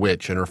Wicked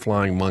Witch and her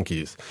flying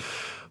monkeys.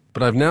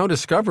 But I've now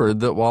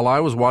discovered that while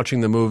I was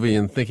watching the movie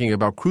and thinking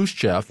about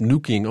Khrushchev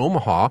nuking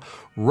Omaha,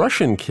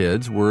 Russian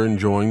kids were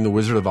enjoying The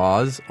Wizard of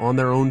Oz on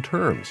their own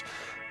terms.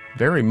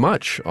 Very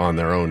much on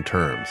their own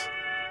terms.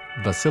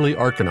 Vasily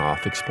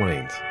Arkhanov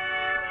explains.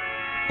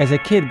 As a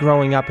kid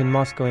growing up in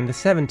Moscow in the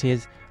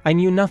 70s, I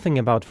knew nothing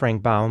about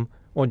Frank Baum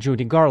or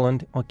Judy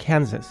Garland or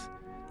Kansas.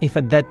 If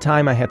at that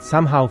time I had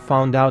somehow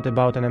found out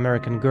about an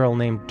American girl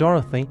named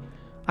Dorothy,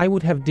 I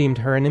would have deemed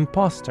her an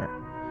imposter.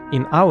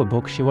 In our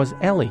book, she was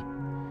Ellie.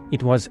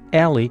 It was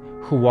Ellie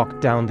who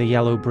walked down the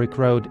yellow brick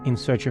road in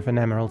search of an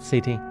emerald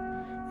city.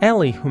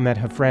 Ellie who met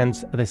her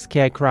friends the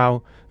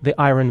Scarecrow, the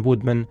Iron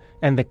Woodman,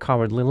 and the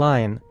Cowardly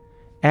Lion.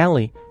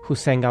 Ellie who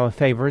sang our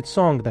favorite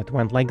song that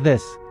went like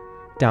this.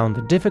 Down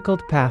the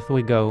difficult path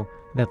we go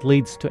that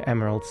leads to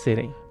Emerald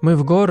City. Мы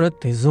в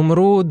город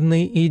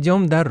изумрудный,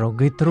 идем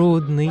дорогой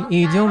трудной,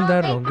 идем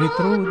дорогой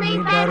трудной,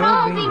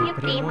 дорогой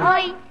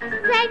прямой.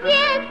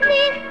 Заветных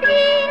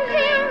три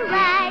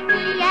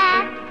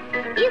желания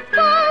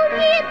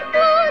исполнит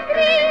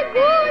мудрый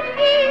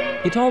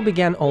Гудвин. It all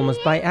began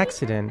almost by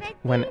accident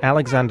when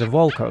Alexander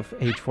Volkov,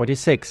 age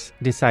 46,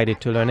 decided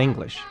to learn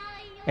English.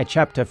 A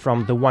chapter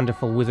from The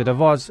Wonderful Wizard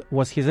of Oz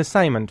was his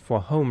assignment for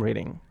home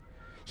reading.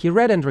 He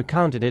read and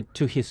recounted it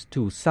to his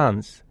two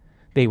sons.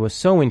 They were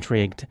so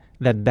intrigued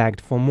that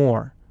begged for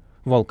more.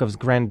 Volkov's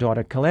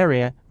granddaughter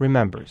Kaleria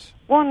remembers.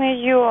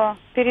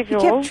 He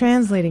kept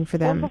translating for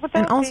them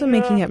and also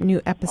making up new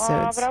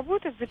episodes.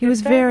 He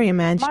was very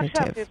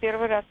imaginative.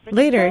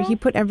 Later, he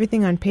put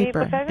everything on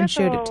paper and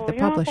showed it to the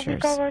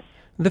publishers.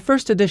 The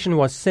first edition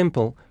was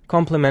simple,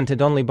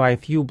 complemented only by a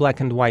few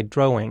black and white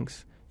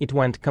drawings. It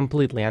went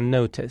completely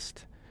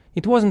unnoticed.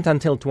 It wasn't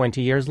until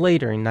 20 years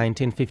later, in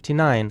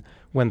 1959,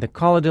 when the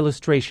colored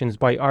illustrations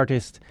by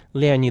artist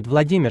Leonid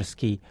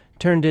Vladimirsky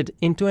turned it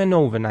into an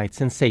overnight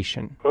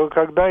sensation.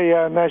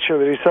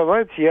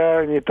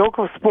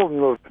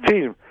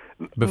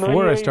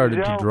 Before I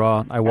started to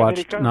draw, I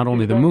watched not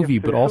only the movie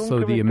but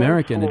also the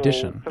American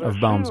edition of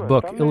Baum's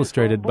book,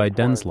 illustrated by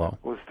Denslow.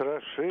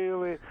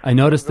 I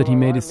noticed that he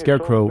made his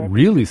scarecrow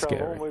really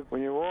scary.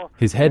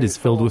 His head is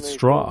filled with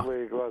straw.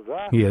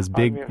 He has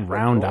big,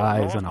 round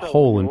eyes and a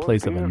hole in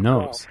place of a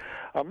nose.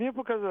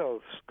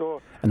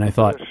 And I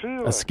thought,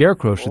 a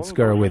scarecrow should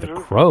scare away the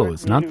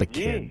crows, not the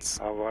kids.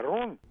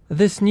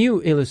 This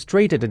new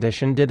illustrated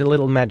edition did a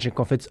little magic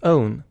of its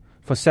own.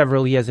 For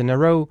several years in a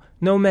row,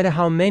 no matter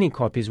how many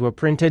copies were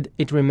printed,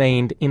 it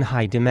remained in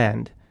high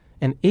demand.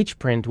 And each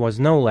print was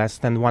no less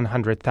than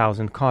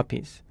 100,000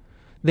 copies.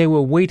 There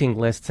were waiting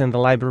lists in the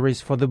libraries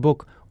for the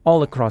book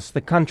all across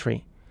the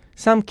country.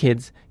 Some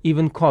kids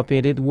even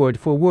copied it word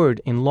for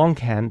word in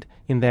longhand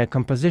in their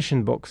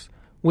composition books,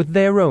 with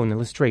their own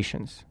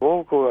illustrations.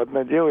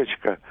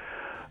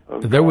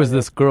 There was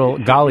this girl,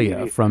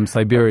 Galia, from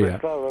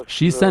Siberia.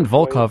 She sent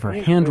Volkov her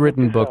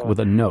handwritten book with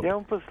a note.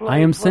 I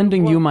am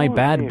sending you my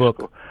bad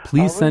book.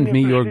 Please send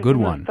me your good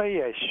one.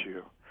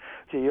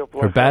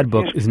 Her bad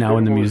book is now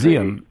in the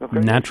museum.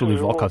 Naturally,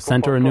 Volkov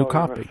sent her a new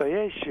copy.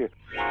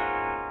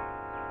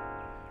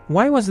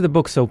 Why was the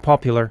book so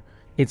popular?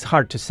 It's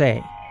hard to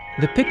say.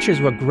 The pictures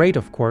were great,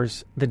 of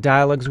course, the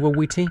dialogues were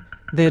witty,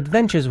 the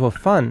adventures were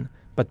fun,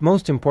 but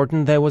most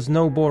important, there was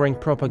no boring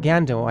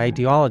propaganda or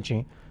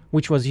ideology,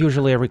 which was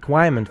usually a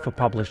requirement for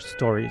published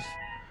stories.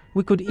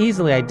 We could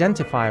easily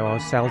identify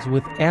ourselves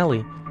with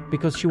Ellie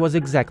because she was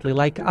exactly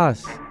like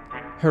us.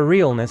 Her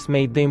realness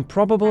made the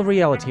improbable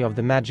reality of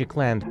the Magic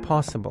Land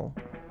possible.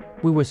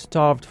 We were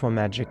starved for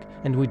magic,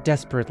 and we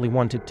desperately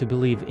wanted to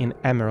believe in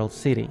Emerald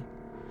City.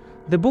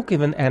 The book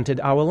even entered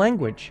our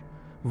language.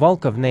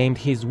 Volkov named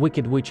his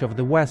Wicked Witch of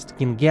the West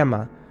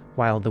Gingema,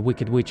 while the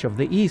Wicked Witch of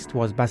the East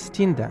was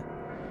Bastinda.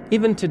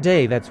 Even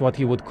today, that's what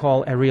he would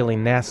call a really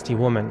nasty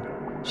woman.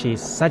 She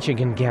is such a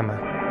Gingema.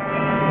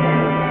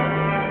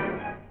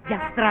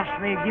 Я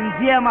страшная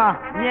Гингема,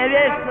 мне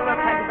весело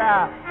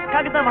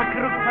когда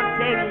вокруг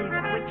соседей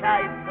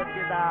случается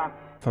беда.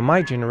 For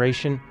my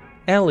generation,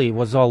 Ellie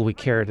was all we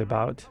cared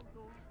about.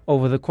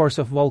 Over the course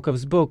of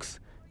Volkov's books,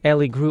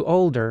 Ellie grew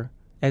older,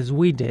 as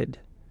we did.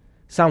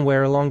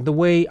 Somewhere along the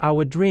way,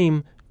 our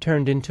dream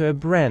turned into a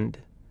brand.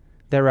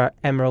 There are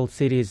Emerald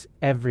Cities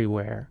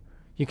everywhere.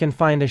 You can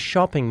find a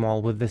shopping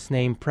mall with this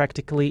name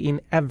practically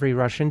in every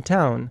Russian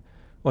town,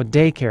 or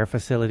daycare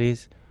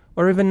facilities,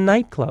 or even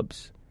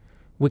nightclubs.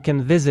 We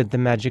can visit the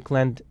Magic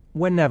Land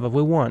whenever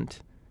we want,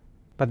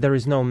 but there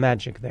is no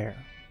magic there.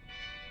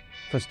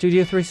 For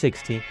Studio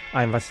 360,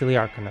 I'm Vasily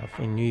Arkonov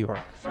in New York.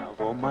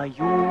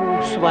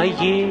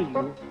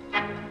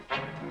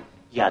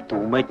 Я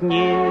думать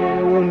не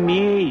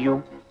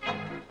умею,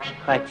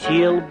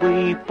 хотел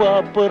бы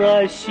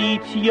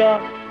попросить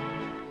я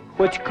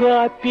хоть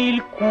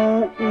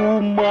капельку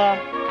ума.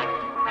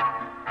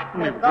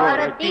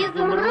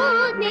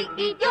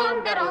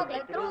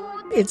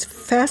 It's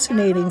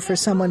fascinating for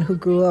someone who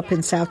grew up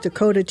in South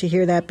Dakota to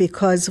hear that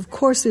because, of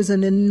course, there's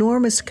an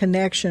enormous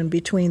connection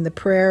between the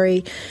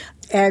prairie,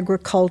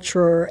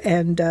 agriculture,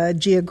 and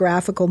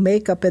geographical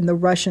makeup in the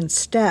Russian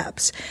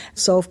steppes.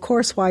 So, of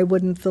course, why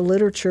wouldn't the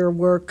literature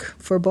work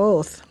for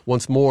both?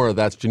 Once more,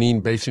 that's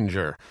Janine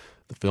Basinger,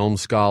 the film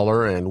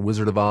scholar and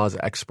Wizard of Oz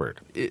expert.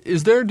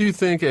 Is there, do you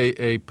think,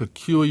 a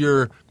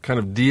peculiar kind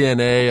of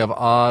DNA of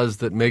Oz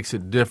that makes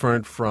it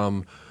different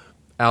from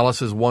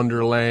Alice's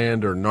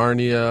Wonderland or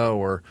Narnia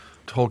or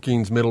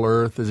Tolkien's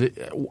Middle-earth?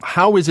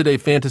 How is it a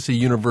fantasy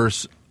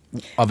universe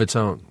of its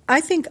own?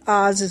 I think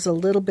Oz is a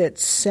little bit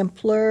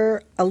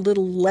simpler, a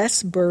little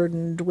less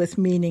burdened with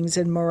meanings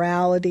and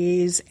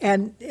moralities,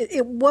 and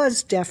it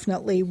was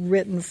definitely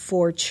written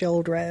for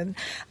children.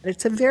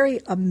 It's a very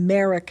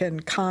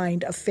American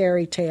kind of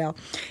fairy tale.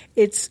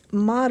 It's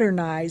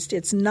modernized.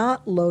 It's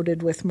not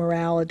loaded with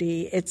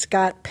morality. It's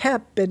got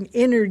pep and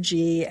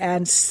energy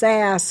and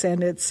sass,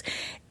 and it's,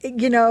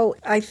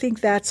 I think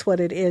that's what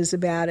it is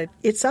about it.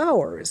 It's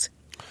ours.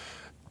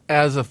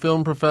 As a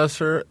film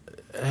professor,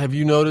 have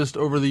you noticed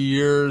over the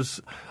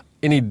years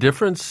any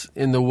difference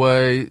in the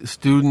way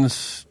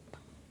students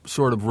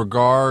sort of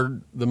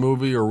regard the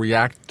movie or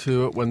react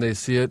to it when they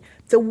see it?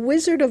 The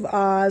Wizard of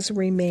Oz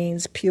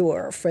remains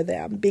pure for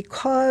them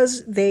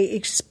because they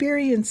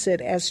experience it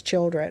as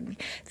children.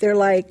 They're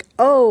like,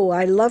 oh,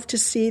 I love to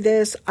see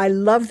this. I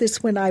loved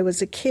this when I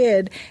was a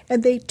kid.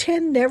 And they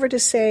tend never to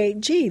say,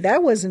 gee,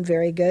 that wasn't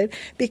very good,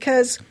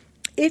 because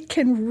it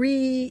can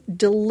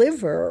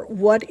re-deliver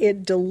what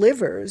it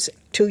delivers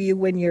to you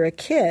when you're a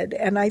kid.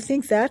 And I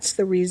think that's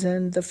the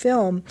reason the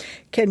film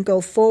can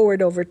go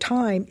forward over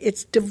time.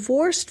 It's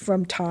divorced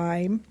from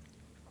time.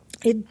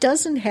 It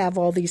doesn't have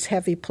all these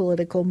heavy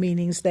political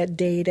meanings that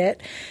date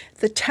it.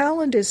 The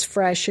talent is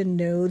fresh and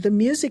new. The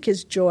music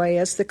is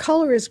joyous. The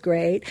color is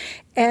great.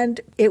 And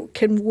it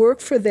can work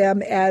for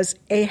them as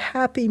a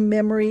happy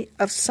memory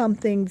of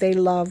something they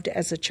loved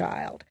as a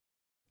child.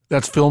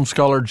 That's film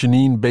scholar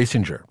Janine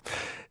Basinger.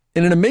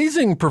 In an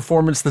amazing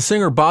performance, the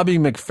singer Bobby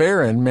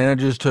McFerrin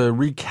manages to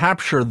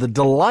recapture the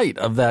delight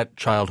of that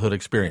childhood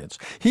experience.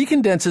 He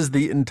condenses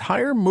the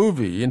entire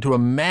movie into a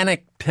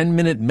manic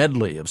 10-minute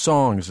medley of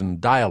songs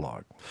and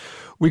dialogue.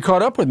 We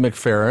caught up with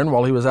McFerrin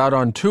while he was out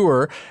on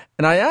tour,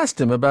 and I asked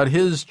him about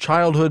his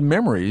childhood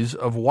memories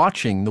of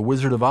watching The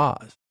Wizard of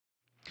Oz.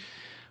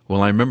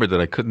 Well, I remember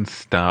that I couldn't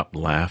stop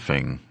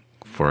laughing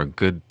for a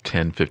good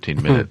 10,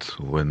 15 minutes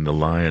when the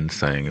lion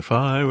sang, "If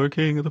I were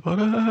king of the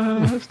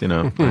forest,"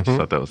 I just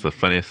thought that was the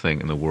funniest thing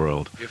in the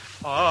world.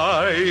 If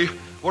I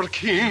were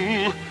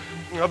king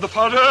of the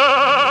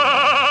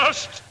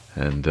forest.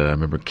 And I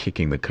remember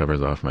kicking the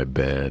covers off my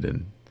bed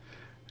and,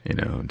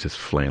 just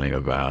flailing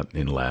about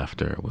in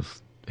laughter.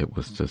 It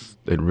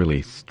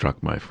really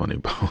struck my funny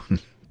bone.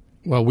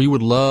 Well, we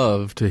would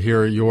love to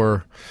hear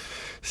your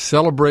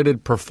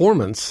celebrated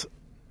performance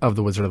of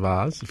The Wizard of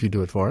Oz, if you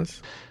do it for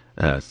us.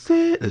 Let's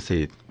see.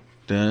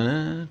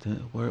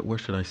 Where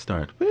should I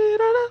start?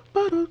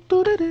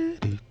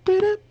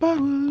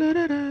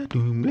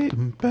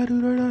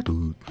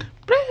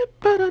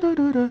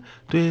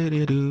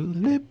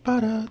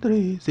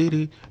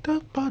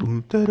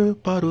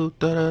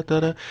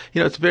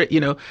 It's very,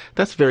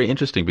 that's very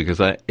interesting because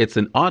it's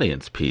an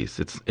audience piece.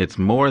 It's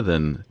more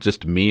than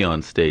just me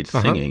on stage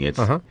singing.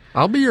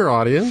 I'll be your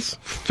audience.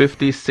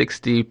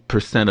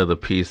 50-60% of the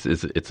piece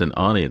it's an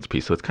audience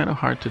piece, so it's kind of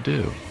hard to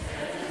do.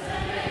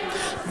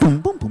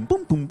 Boom boom boom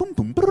boom boom boom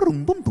boom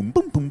boom boom boom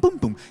boom boom boom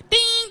boom.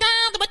 Ding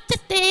dong, the witch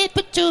is dead,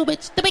 put you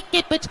witch, the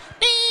wicked witch.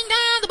 Ding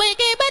dong, the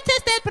wicked witch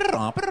is dead.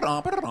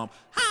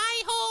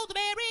 Hi ho, the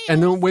berry.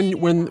 And then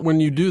when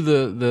you do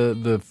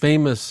the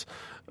famous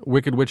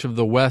Wicked Witch of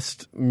the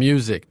West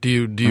music, do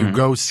you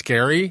go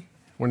scary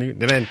When you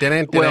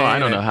well, I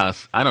don't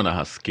know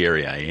how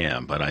scary I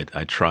am, but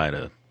I try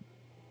to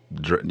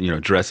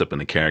dress up in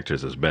the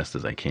characters as best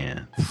as I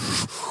can.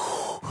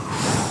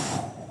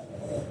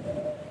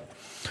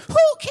 Who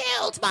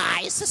killed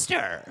my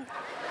sister?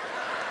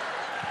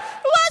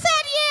 Was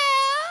it you?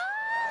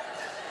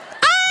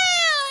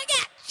 I'll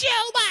get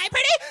you, my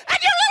pretty, and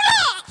you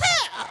will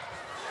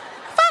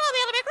follow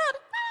the Olympic road.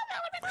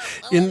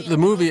 In the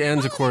movie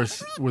ends, of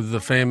course, with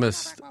the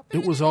famous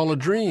 "It was all a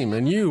dream,"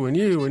 and you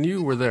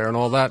were there, and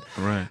all that.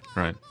 Right.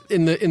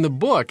 In the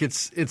book,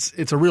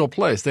 it's a real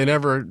place. They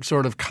never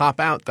sort of cop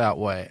out that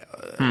way.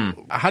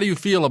 How do you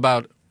feel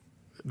about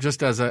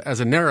just as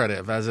a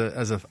narrative, as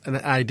an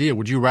idea?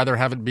 Would you rather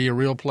have it be a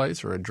real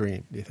place or a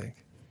dream? Do you think?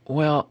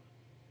 Well,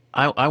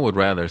 I would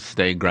rather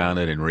stay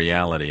grounded in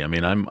reality. I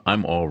mean,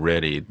 I'm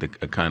already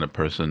a kind of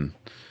person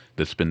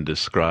that's been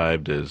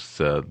described as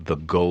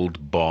the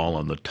gold ball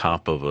on the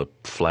top of a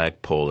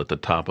flagpole at the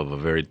top of a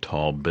very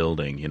tall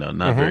building,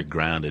 not very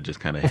grounded, just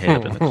kind of head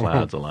up in the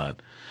clouds a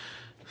lot.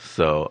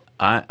 So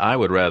I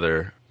would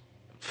rather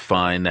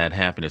find that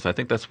happiness. I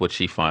think that's what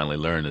she finally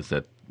learned, is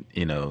that,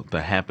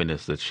 the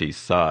happiness that she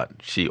sought,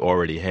 she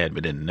already had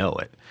but didn't know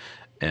it.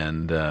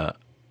 And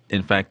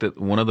in fact,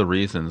 one of the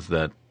reasons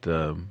that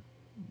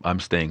I'm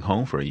staying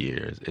home for a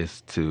year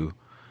is to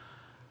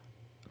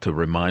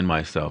remind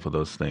myself of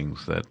those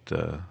things that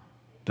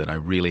I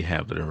really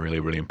have that are really,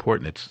 really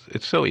important.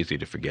 It's so easy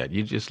to forget.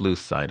 You just lose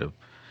sight of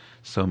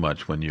so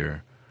much when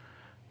you're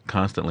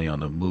constantly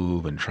on the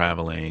move and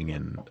traveling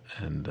and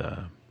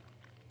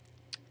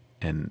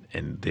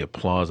the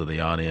applause of the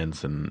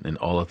audience and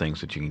all the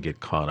things that you can get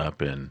caught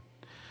up in.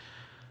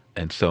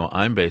 And so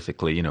I'm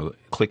basically,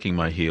 clicking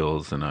my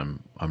heels, and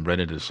I'm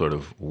ready to sort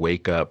of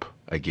wake up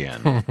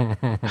again.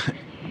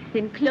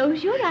 Then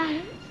close your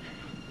eyes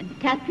and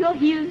tap your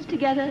heels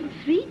together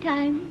 3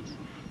 times.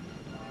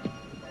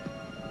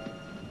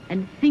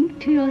 And think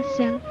to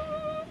yourself,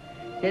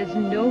 there's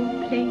no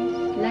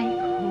place like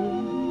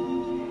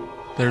home.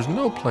 There's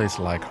no place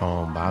like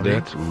home, Bobby.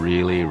 That's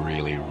really,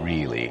 really,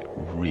 really,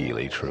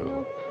 really true.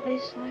 No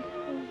place like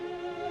home.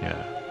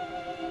 Yeah.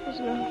 There's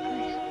no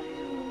place.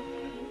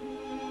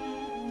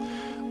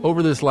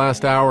 Over this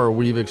last hour,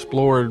 we've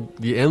explored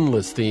the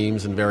endless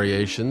themes and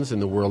variations in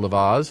the world of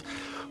Oz,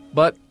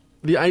 but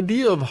the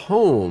idea of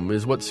home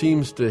is what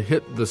seems to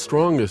hit the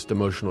strongest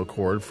emotional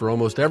chord for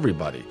almost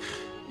everybody,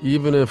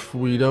 even if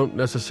we don't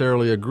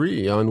necessarily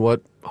agree on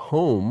what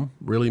home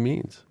really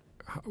means.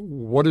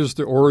 What is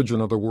the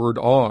origin of the word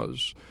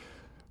Oz?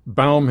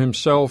 Baum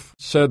himself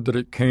said that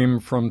it came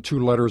from 2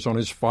 letters on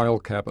his file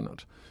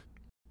cabinet.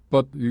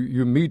 But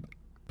you meet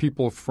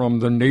people from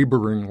the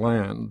neighboring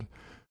land,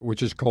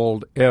 which is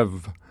called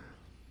Ev.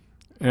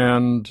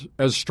 And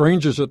as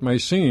strange as it may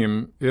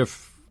seem,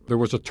 if there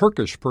was a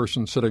Turkish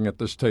person sitting at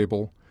this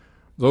table,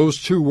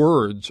 those 2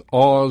 words,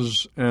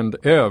 Oz and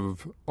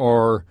Ev,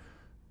 are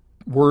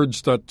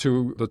words that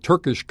to the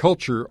Turkish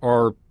culture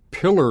are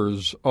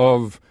pillars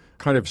of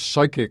kind of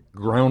psychic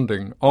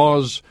grounding.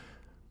 Oz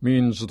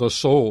means the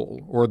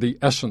soul or the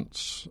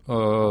essence,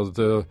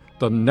 the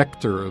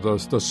nectar,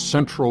 the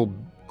central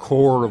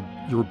core of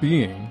your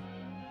being.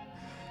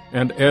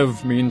 And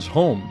Ev means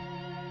home.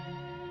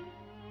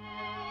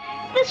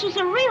 This was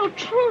a real,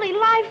 truly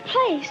live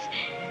place.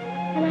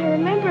 And I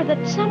remember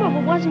that some of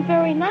it wasn't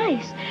very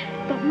nice,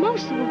 but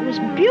most of it was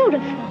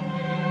beautiful.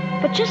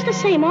 But just the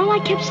same, all I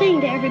kept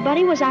saying to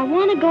everybody was, I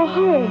want to go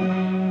home.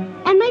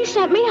 And they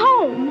sent me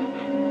home.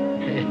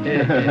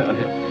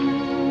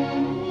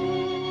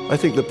 I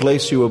think the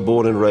place you were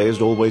born and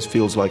raised always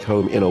feels like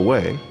home in a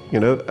way,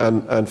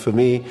 and for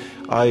me,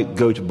 I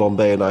go to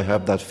Bombay and I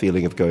have that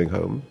feeling of going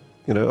home.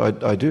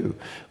 I do.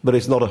 But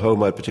it's not a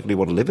home I particularly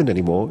want to live in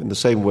anymore, in the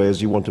same way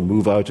as you want to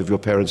move out of your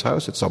parents'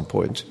 house at some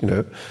point,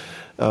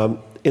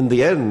 In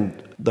the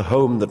end, the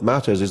home that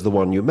matters is the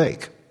one you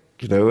make,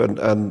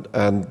 and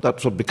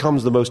that's what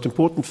becomes the most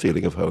important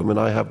feeling of home, and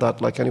I have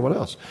that like anyone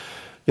else.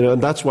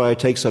 And that's why I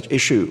take such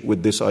issue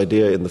with this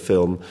idea in the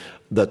film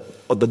that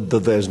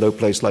there's no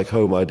place like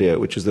home idea,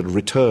 which is that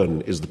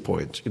return is the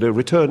point.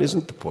 Return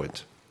isn't the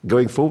point.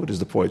 Going forward is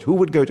the point. Who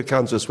would go to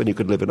Kansas when you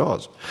could live in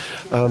Oz?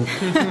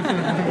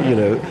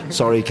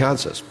 Sorry,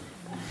 Kansas.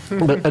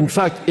 But in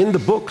fact, in the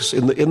books,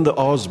 in the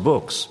Oz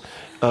books,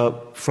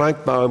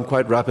 Frank Baum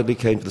quite rapidly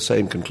came to the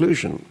same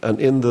conclusion. And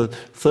in the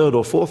 3rd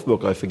or 4th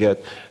book, I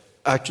forget,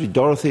 actually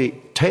Dorothy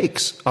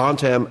takes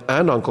Aunt Em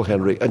and Uncle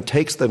Henry and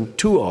takes them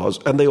to Oz,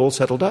 and they all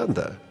settle down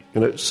there.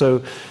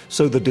 So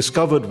the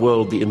discovered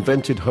world, the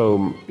invented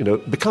home,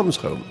 becomes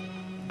home.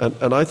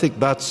 And I think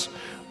that's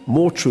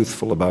more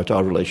truthful about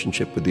our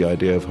relationship with the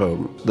idea of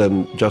home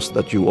than just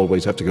that you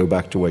always have to go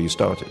back to where you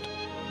started.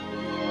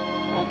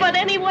 But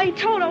anyway,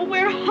 Toto,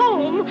 we're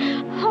home.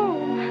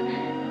 Home.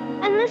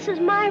 And this is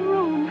my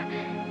room.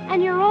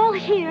 And you're all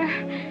here.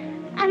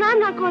 And I'm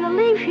not going to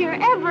leave here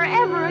ever,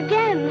 ever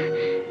again.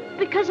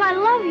 Because I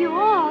love you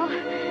all.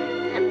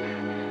 And,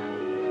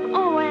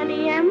 oh,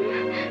 Auntie Em,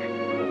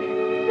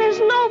 there's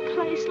no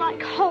place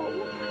like home.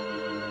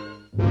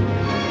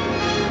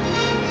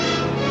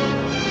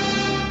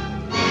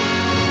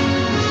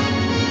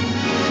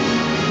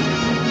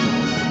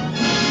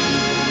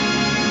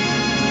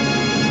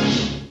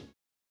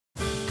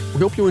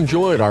 hope you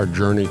enjoyed our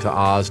journey to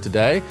Oz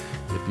today.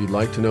 If you'd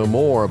like to know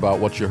more about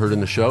what you heard in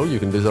the show, you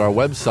can visit our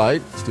website,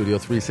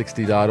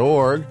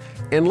 studio360.org,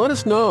 and let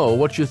us know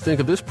what you think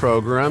of this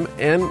program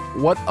and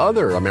what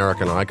other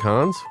American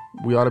icons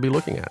we ought to be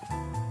looking at.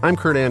 I'm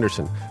Kurt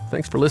Anderson.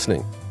 Thanks for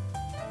listening.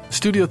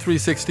 Studio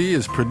 360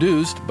 is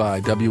produced by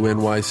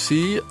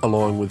WNYC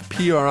along with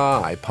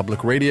PRI,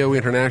 Public Radio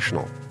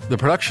International. The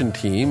production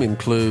team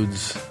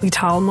includes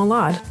Vital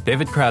Malad,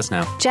 David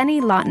Krasnow, Jenny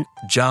Lawton,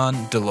 John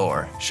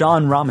Delore,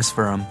 Sean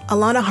Ramaspuram,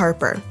 Alana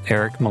Harper,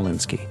 Eric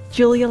Malinsky,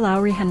 Julia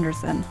Lowry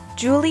Henderson,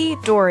 Julie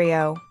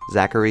Dorio,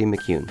 Zachary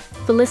McCune,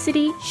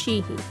 Felicity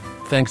Sheehy.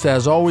 Thanks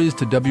as always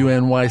to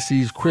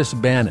WNYC's Chris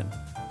Bannon.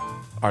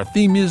 Our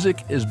theme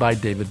music is by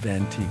David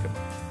Van Tighem.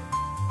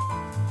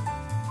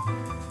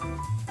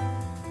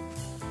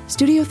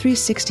 Studio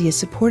 360 is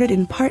supported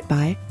in part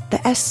by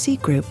the SC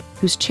Group,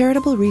 whose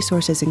charitable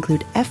resources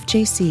include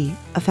FJC,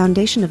 a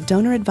foundation of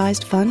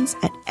donor-advised funds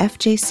at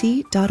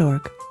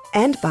fjc.org,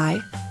 and by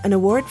an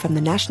award from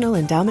the National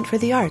Endowment for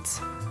the Arts.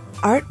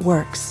 Art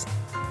Works.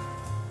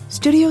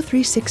 Studio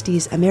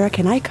 360's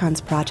American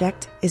Icons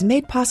project is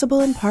made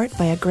possible in part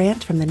by a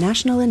grant from the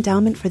National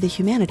Endowment for the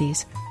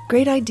Humanities.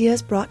 Great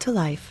ideas brought to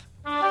life.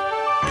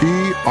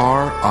 PRI,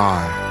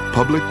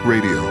 Public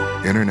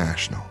Radio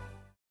International.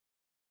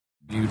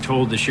 You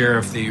told the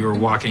sheriff that you were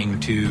walking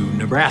to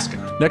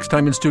Nebraska. Next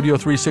time in Studio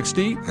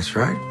 360... That's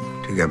right,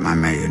 to get my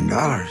 $1 million.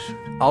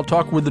 I'll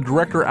talk with the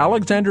director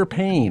Alexander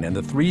Payne and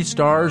the 3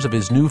 stars of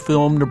his new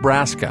film,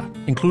 Nebraska,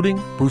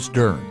 including Bruce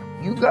Dern.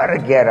 You gotta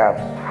get up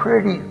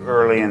pretty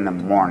early in the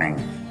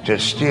morning to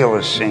steal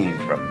a scene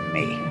from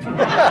me.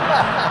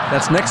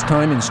 That's next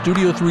time in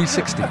Studio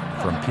 360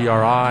 from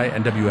PRI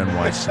and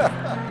WNYC.